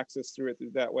of access through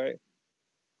it that way.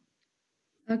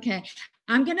 Okay,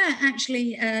 I'm going to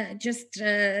actually just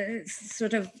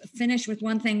sort of finish with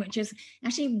one thing, which is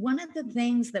actually one of the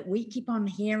things that we keep on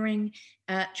hearing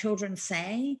children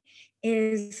say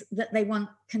is that they want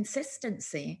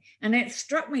consistency. And it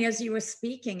struck me as you were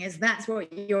speaking, is that's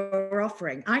what you're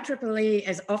offering. IEEE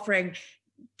is offering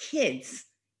kids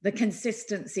the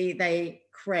consistency they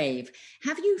crave.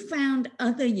 Have you found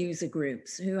other user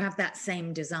groups who have that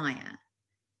same desire?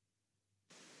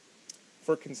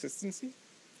 For consistency?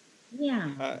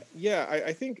 Yeah. Yeah,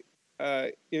 I think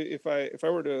if I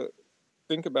were to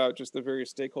think about just the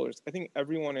various stakeholders, I think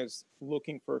everyone is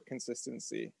looking for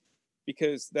consistency,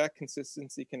 because that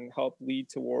consistency can help lead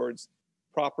towards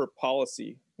proper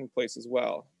policy in place as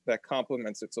well that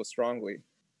complements it so strongly.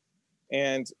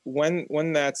 And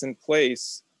when that's in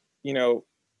place, you know,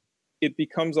 it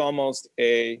becomes almost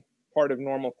a part of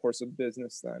normal course of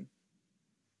business then.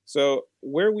 So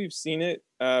where we've seen it,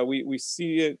 we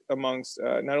see it amongst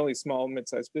not only small and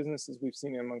mid-sized businesses, we've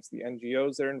seen it amongst the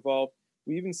NGOs that are involved.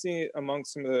 We even see it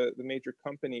amongst some of the major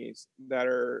companies that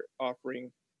are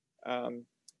offering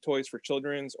toys for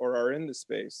children's or are in the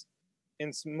space.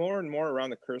 And more and more around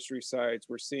the cursory sides,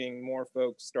 we're seeing more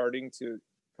folks starting to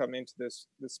come into this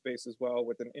space as well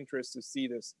with an interest to see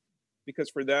this, because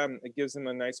for them, it gives them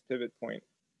a nice pivot point.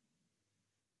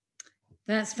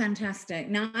 That's fantastic.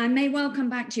 Now, I may well come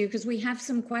back to you because we have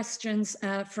some questions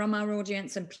from our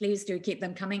audience, and please do keep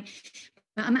them coming.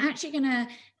 But I'm actually going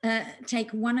to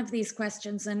take one of these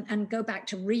questions and go back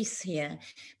to Rys here,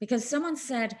 because someone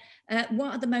said,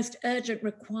 what are the most urgent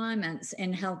requirements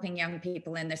in helping young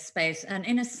people in this space? And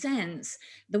in a sense,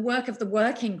 the work of the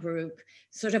working group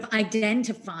sort of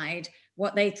identified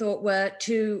what they thought were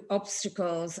 2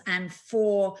 obstacles and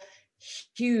 4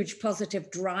 huge positive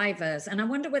drivers. And I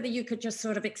wonder whether you could just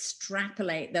sort of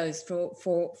extrapolate those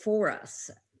for us.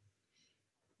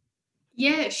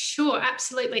 Yeah, sure,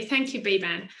 absolutely. Thank you,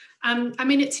 Beeban. I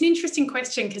mean, it's an interesting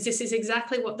question, because this is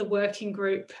exactly what the working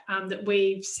group that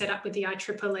we've set up with the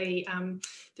IEEE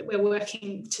that we're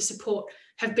working to support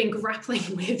have been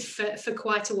grappling with for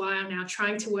quite a while now,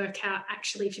 trying to work out,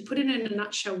 actually, if you put it in a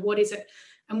nutshell, what is it?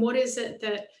 And what is it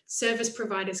that service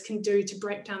providers can do to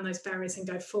break down those barriers and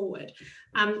go forward?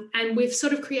 And we've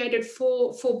sort of created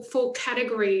four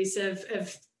categories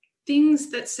of things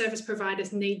that service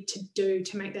providers need to do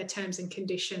to make their terms and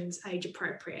conditions age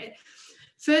appropriate.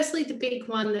 Firstly, the big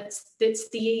one that's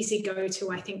the easy go-to,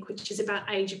 I think, which is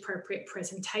about age appropriate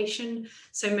presentation.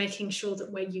 So making sure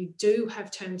that where you do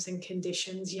have terms and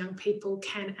conditions, young people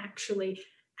can actually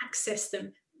access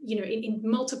them, you know, in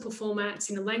multiple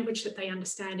formats, in a language that they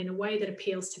understand, in a way that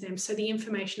appeals to them, so the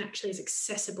information actually is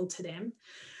accessible to them.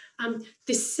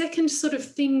 The second sort of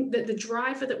thing, that the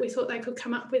driver that we thought they could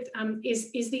come up with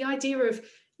is the idea of,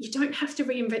 you don't have to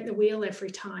reinvent the wheel every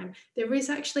time. There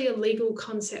is actually a legal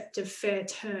concept of fair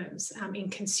terms in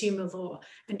consumer law,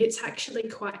 and it's actually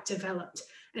quite developed.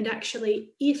 And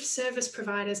actually, if service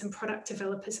providers and product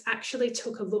developers actually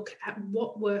took a look at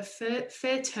what were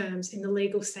fair terms in the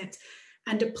legal sense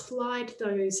and applied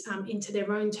those into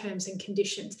their own terms and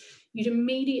conditions, you'd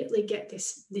immediately get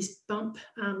this bump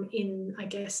in, I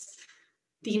guess,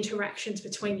 the interactions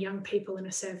between young people and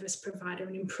a service provider,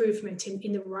 an improvement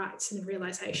in the rights and the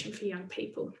realisation for young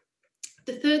people.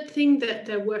 The third thing that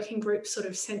the working group sort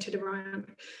of centred around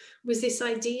was this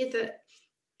idea that,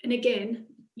 and again,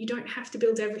 you don't have to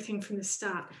build everything from the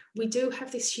start. We do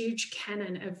have this huge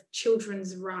canon of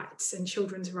children's rights and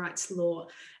children's rights law.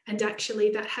 And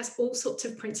actually that has all sorts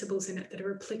of principles in it that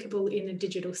are applicable in a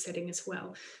digital setting as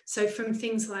well. So from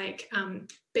things like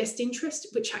best interest,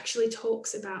 which actually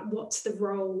talks about what's the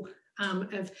role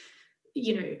of,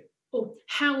 or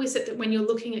how is it that when you're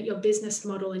looking at your business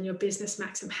model and your business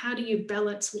maxim, how do you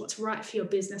balance what's right for your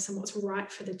business and what's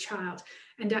right for the child?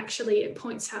 And actually it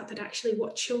points out that actually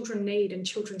what children need and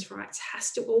children's rights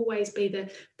has to always be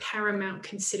the paramount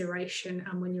consideration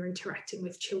when you're interacting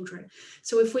with children.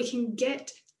 So if we can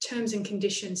get terms and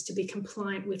conditions to be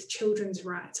compliant with children's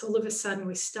rights, all of a sudden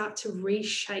we start to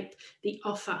reshape the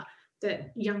offer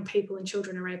that young people and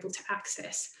children are able to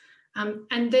access.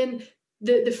 And then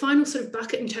the final sort of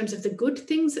bucket in terms of the good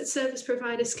things that service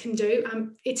providers can do,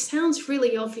 it sounds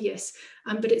really obvious,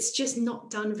 but it's just not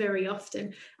done very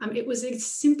often. It was as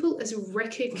simple as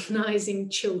recognising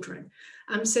children.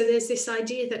 So there's this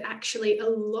idea that actually a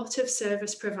lot of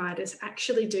service providers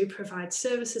actually do provide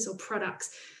services or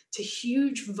products to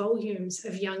huge volumes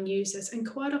of young users, and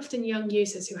quite often young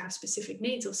users who have specific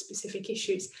needs or specific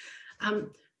issues.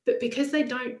 But because they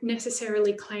don't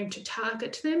necessarily claim to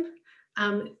target them,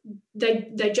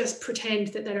 they just pretend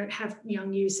that they don't have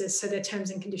young users, so their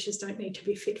terms and conditions don't need to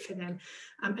be fit for them.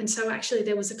 And so actually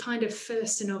there was a kind of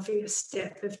first and obvious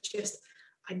step of just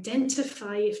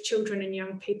identify if children and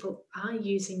young people are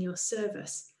using your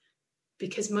service,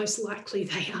 because most likely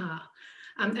they are.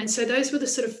 And so those were the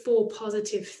sort of 4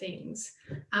 positive things.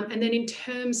 And then in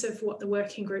terms of what the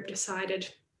working group decided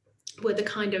were the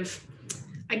kind of,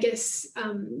 I guess,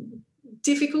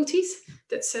 difficulties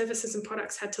that services and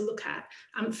products had to look at.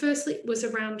 Firstly, it was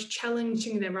around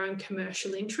challenging their own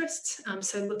commercial interests.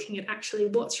 So looking at actually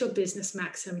what's your business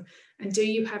maxim, and do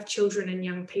you have children and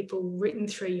young people written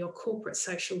through your corporate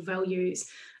social values?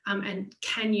 And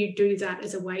can you do that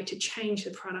as a way to change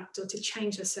the product or to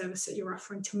change the service that you're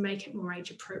offering to make it more age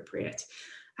appropriate?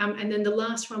 And then the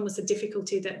last one was the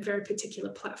difficulty that very particular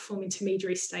platform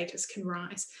intermediary status can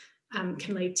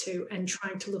lead to, and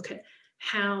trying to look at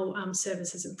how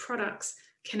services and products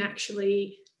can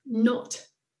actually not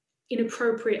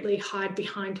inappropriately hide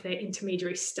behind their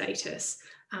intermediary status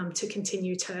to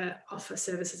continue to offer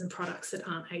services and products that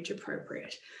aren't age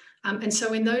appropriate. And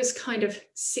so in those kind of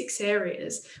 6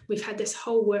 areas, we've had this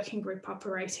whole working group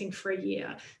operating for a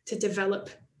year to develop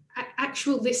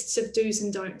actual lists of do's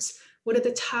and don'ts. What are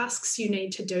the tasks you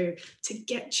need to do to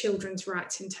get children's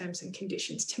rights in terms and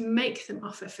conditions, to make them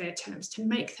offer fair terms, to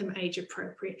make them age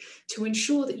appropriate, to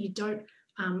ensure that you don't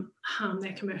harm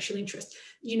their commercial interest?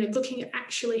 Looking at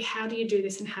actually how do you do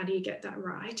this and how do you get that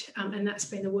right? And that's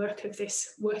been the work of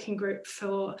this working group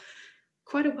for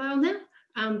quite a while now.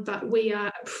 But we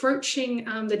are approaching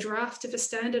the draft of a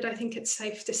standard. I think it's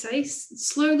safe to say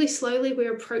slowly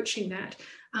we're approaching that.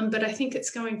 But I think it's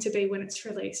going to be, when it's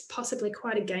released, possibly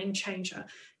quite a game changer.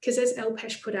 Because as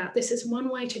Alpesh put out, this is one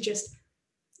way to just,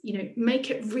 make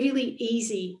it really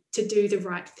easy to do the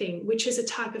right thing, which is a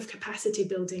type of capacity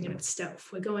building in itself.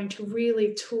 We're going to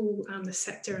really tool the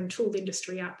sector and tool the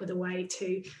industry up with a way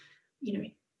to,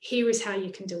 here is how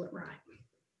you can do it right.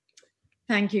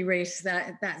 Thank you, Rys.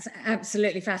 That's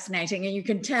absolutely fascinating. And you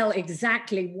can tell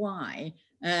exactly why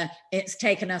it's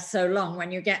taken us so long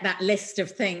when you get that list of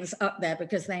things up there,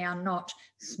 because they are not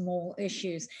small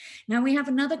issues. Now, we have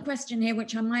another question here,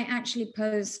 which I might actually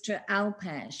pose to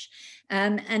Alpesh.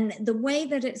 And the way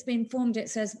that it's been formed, it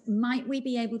says, might we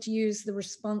be able to use the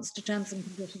response to terms and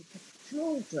conditions for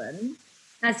children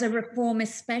as a reform,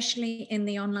 especially in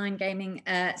the online gaming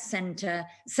sector,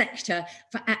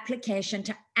 for application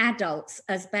to adults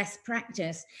as best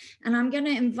practice? And I'm going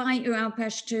to invite you,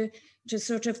 Alpesh, to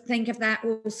sort of think of that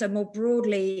also more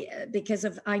broadly, because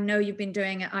I know you've been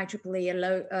doing at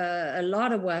IEEE a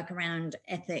lot of work around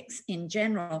ethics in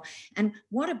general. And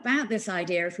what about this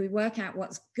idea, if we work out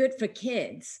what's good for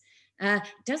kids,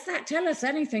 does that tell us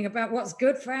anything about what's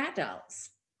good for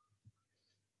adults?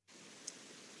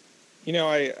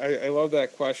 I love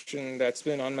that question. That's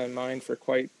been on my mind for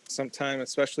quite some time,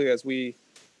 especially as we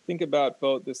think about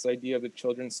both this idea of the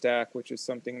children's stack, which is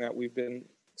something that we've been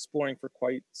exploring for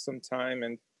quite some time,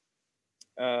 and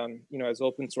you know, as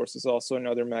open source is also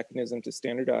another mechanism to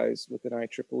standardize within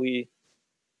IEEE.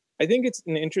 I think it's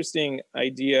an interesting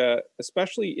idea,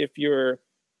 especially if you're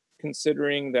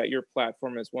considering that your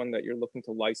platform is one that you're looking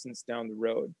to license down the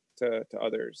road to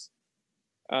others.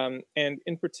 And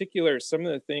in particular, some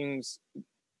of the things,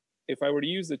 if I were to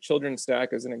use the children's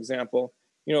stack as an example,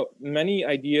 you know, many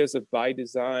ideas of by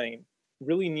design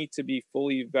really need to be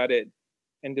fully vetted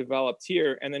and developed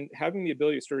here, and then having the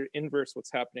ability to sort of inverse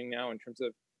what's happening now in terms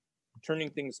of turning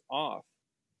things off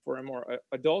for a more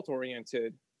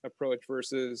adult-oriented approach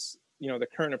versus, you know, the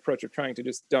current approach of trying to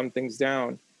just dumb things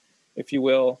down, if you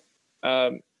will,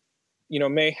 you know,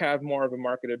 may have more of a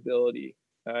marketability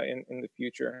in the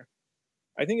future.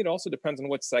 I think it also depends on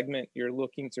what segment you're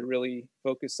looking to really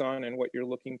focus on and what you're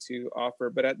looking to offer.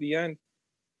 But at the end,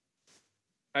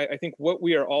 I think what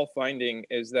we are all finding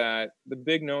is that the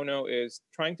big no-no is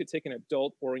trying to take an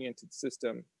adult-oriented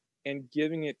system and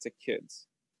giving it to kids.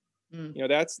 You know,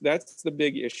 that's the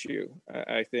big issue,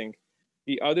 I think.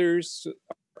 The others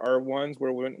are ones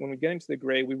where when we get into the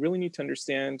gray, we really need to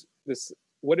understand this,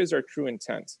 what is our true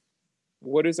intent?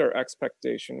 What is our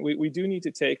expectation? We do need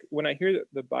to take, when I hear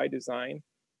the by design,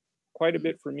 quite a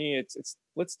bit for me, it's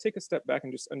let's take a step back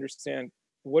and just understand,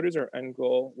 what is our end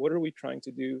goal? What are we trying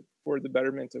to do for the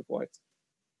betterment of what?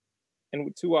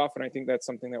 And too often, I think that's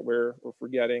something that we're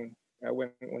forgetting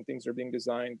when things are being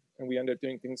designed, and we end up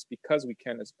doing things because we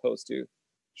can, as opposed to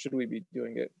should we be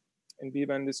doing it. And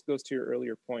Beeban, this goes to your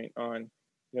earlier point on,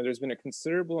 you know, there's been a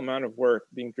considerable amount of work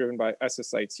being driven by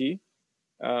SSIT,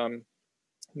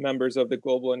 members of the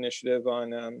Global Initiative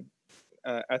on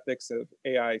Ethics of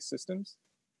AI Systems,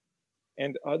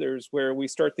 and others, where we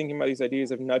start thinking about these ideas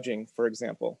of nudging, for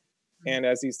example. And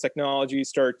as these technologies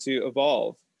start to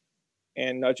evolve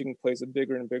and nudging plays a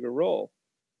bigger and bigger role,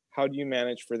 how do you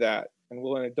manage for that? And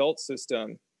will an adult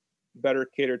system better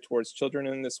cater towards children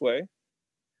in this way?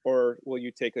 Or will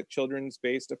you take a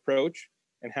children's-based approach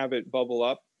and have it bubble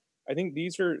up? I think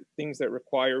these are things that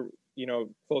require, you know,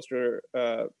 closer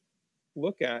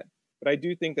look at. But I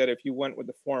do think that if you went with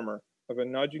the former of a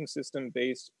nudging system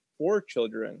based for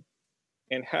children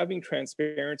and having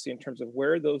transparency in terms of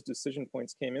where those decision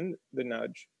points came in the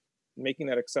nudge, making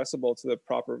that accessible to the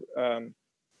proper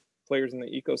players in the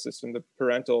ecosystem, the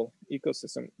parental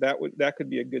ecosystem, that could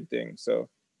be a good thing. So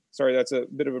sorry, that's a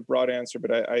bit of a broad answer,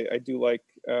 but I do like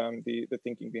the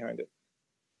thinking behind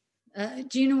it.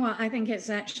 Do you know what? I think it's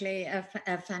actually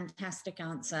a fantastic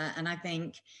answer. And I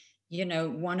think, you know,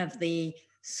 one of the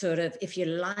sort of, if you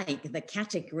like, the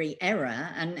category error,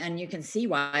 and you can see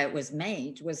why it was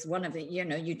made, was one of the, you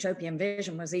know, utopian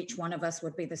vision was each one of us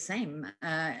would be the same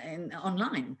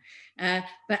online.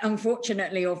 But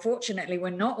unfortunately, or fortunately, we're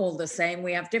not all the same.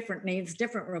 We have different needs,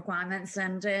 different requirements,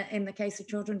 and in the case of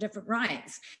children, different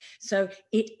rights. So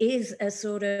it is a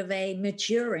sort of a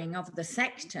maturing of the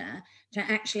sector to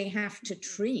actually have to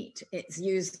treat its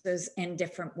users in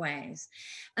different ways.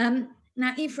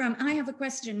 Now, Ephraim, I have a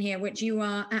question here, which you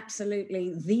are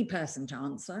absolutely the person to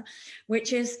answer,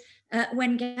 which is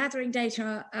when gathering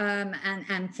data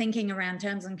and thinking around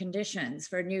terms and conditions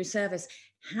for a new service,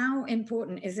 how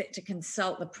important is it to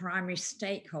consult the primary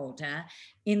stakeholder,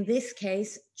 in this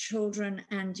case, children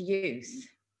and youth?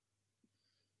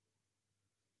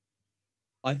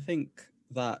 I think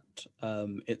that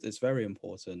it's very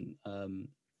important.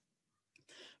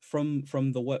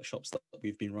 From the workshops that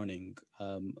we've been running,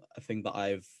 a thing that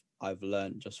I've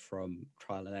learned just from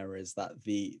trial and error is that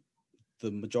the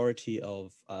majority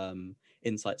of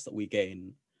insights that we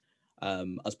gain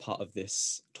as part of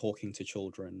this talking to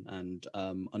children and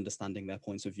understanding their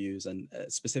points of views, and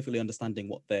specifically understanding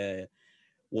what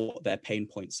their pain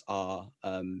points are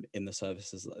in the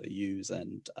services that they use,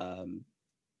 and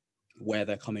where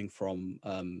they're coming from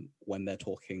when they're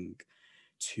talking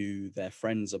to their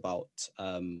friends about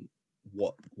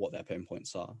what their pain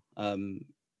points are.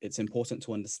 It's important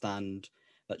to understand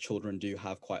that children do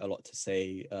have quite a lot to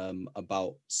say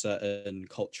about certain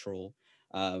cultural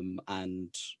and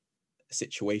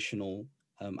situational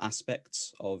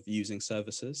aspects of using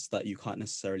services that you can't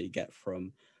necessarily get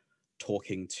from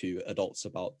talking to adults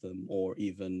about them, or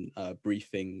even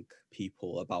briefing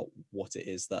people about what it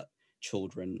is that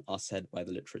children are said by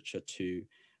the literature to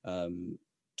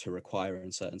require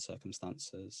in certain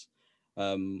circumstances.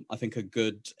 I think a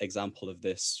good example of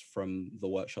this from the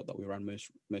workshop that we ran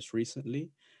most recently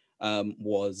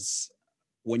was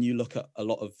when you look at a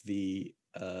lot of the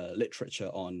literature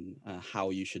on how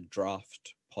you should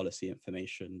draft policy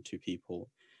information to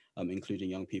people, including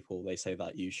young people. They say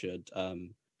that you should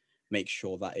make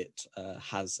sure that it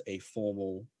has a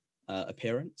formal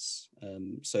appearance,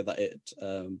 so that it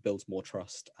builds more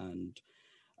trust and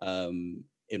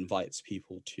invites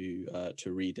people to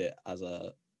read it as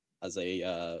a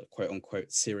quote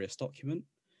unquote serious document.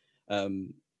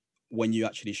 When you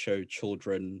actually show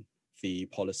children the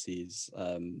policies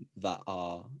that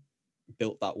are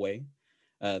built that way,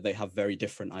 they have very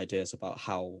different ideas about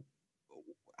how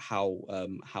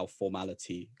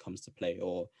formality comes to play,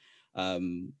 or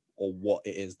what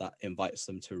it is that invites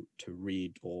them to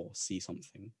read or see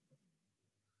something.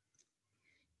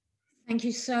 Thank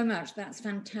you so much. That's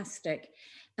fantastic.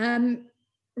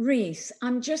 Rys,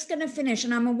 I'm just going to finish,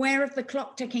 and I'm aware of the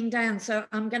clock ticking down, so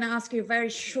I'm going to ask you a very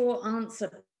short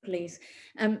answer, please.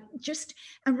 Just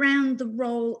around the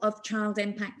role of child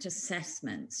impact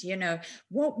assessments, you know,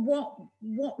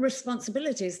 what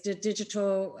responsibilities do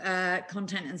digital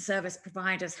content and service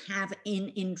providers have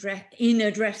in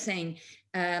addressing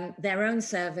their own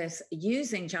service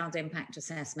using child impact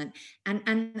assessment?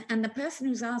 And the person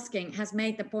who's asking has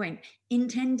made the point,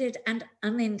 intended and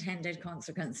unintended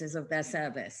consequences of their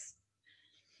service.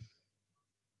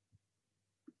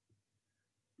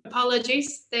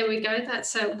 Apologies, there we go.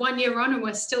 That's 1 year on and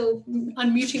we're still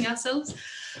unmuting ourselves.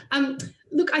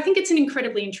 Look, I think it's an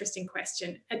incredibly interesting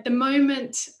question. At the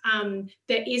moment,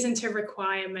 there isn't a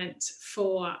requirement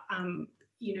for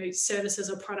services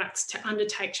or products to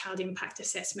undertake child impact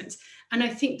assessments. And I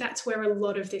think that's where a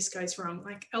lot of this goes wrong.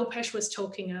 Like Alpesh was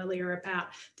talking earlier about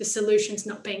the solutions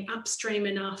not being upstream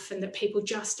enough, and that people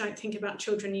just don't think about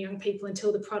children and young people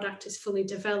until the product is fully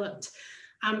developed.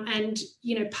 And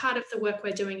part of the work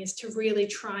we're doing is to really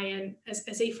try and,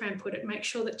 as Ephraim put it, make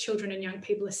sure that children and young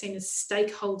people are seen as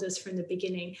stakeholders from the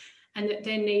beginning, and that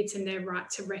their needs and their right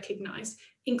to recognise,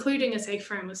 including, as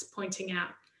Ephraim was pointing out,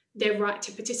 their right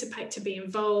to participate, to be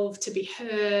involved, to be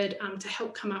heard, to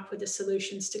help come up with the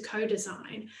solutions to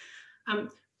co-design.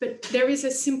 But there is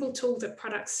a simple tool that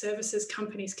products, services,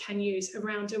 companies can use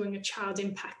around doing a child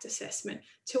impact assessment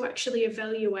to actually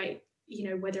evaluate,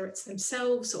 whether it's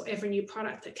themselves or every new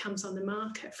product that comes on the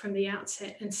market from the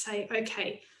outset, and say,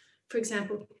 okay, for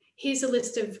example, here's a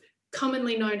list of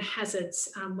commonly known hazards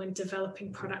when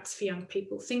developing products for young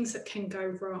people, things that can go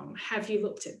wrong. Have you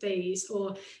looked at these?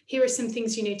 Or here are some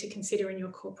things you need to consider in your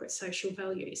corporate social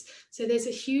values. So there's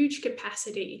a huge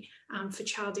capacity for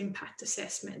child impact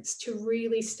assessments to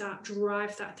really start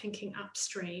drive that thinking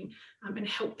upstream and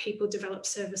help people develop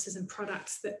services and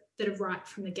products that are right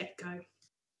from the get-go.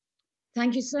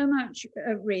 Thank you so much,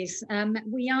 Rys.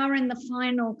 We are in the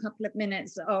final couple of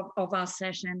minutes of our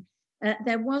session.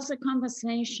 There was a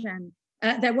conversation,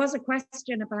 there was a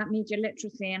question about media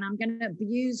literacy, and I'm going to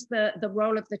abuse the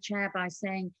role of the chair by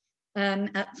saying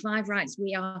at Five Rights,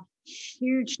 we are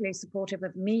hugely supportive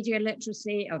of media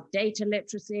literacy, of data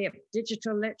literacy, of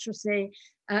digital literacy,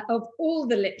 of all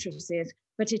the literacies,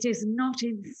 but it is not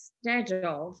instead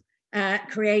of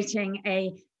creating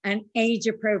an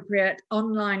age-appropriate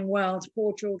online world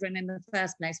for children in the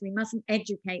first place. We mustn't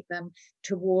educate them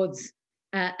towards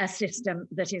a system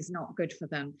that is not good for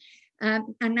them.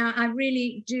 And now I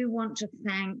really do want to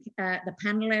thank the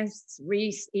panelists,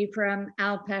 Rys, Ephraim,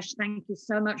 Alpesh. Thank you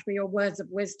so much for your words of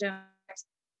wisdom.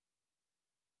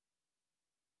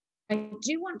 I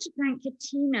do want to thank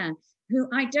Katina, who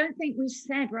I don't think we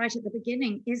said right at the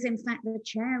beginning is in fact the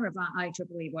chair of our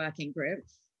IEEE working group.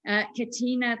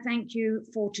 Katina, thank you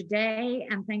for today,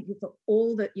 and thank you for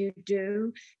all that you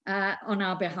do on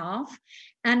our behalf.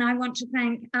 And I want to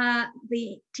thank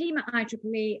the team at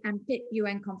IEEE and FIT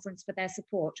UN Conference for their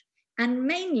support. And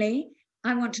mainly,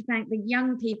 I want to thank the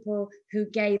young people who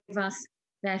gave us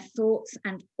their thoughts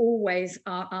and always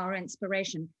are our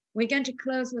inspiration. We're going to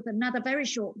close with another very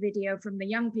short video from the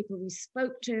young people we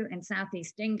spoke to in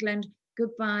Southeast England.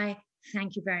 Goodbye.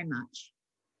 Thank you very much.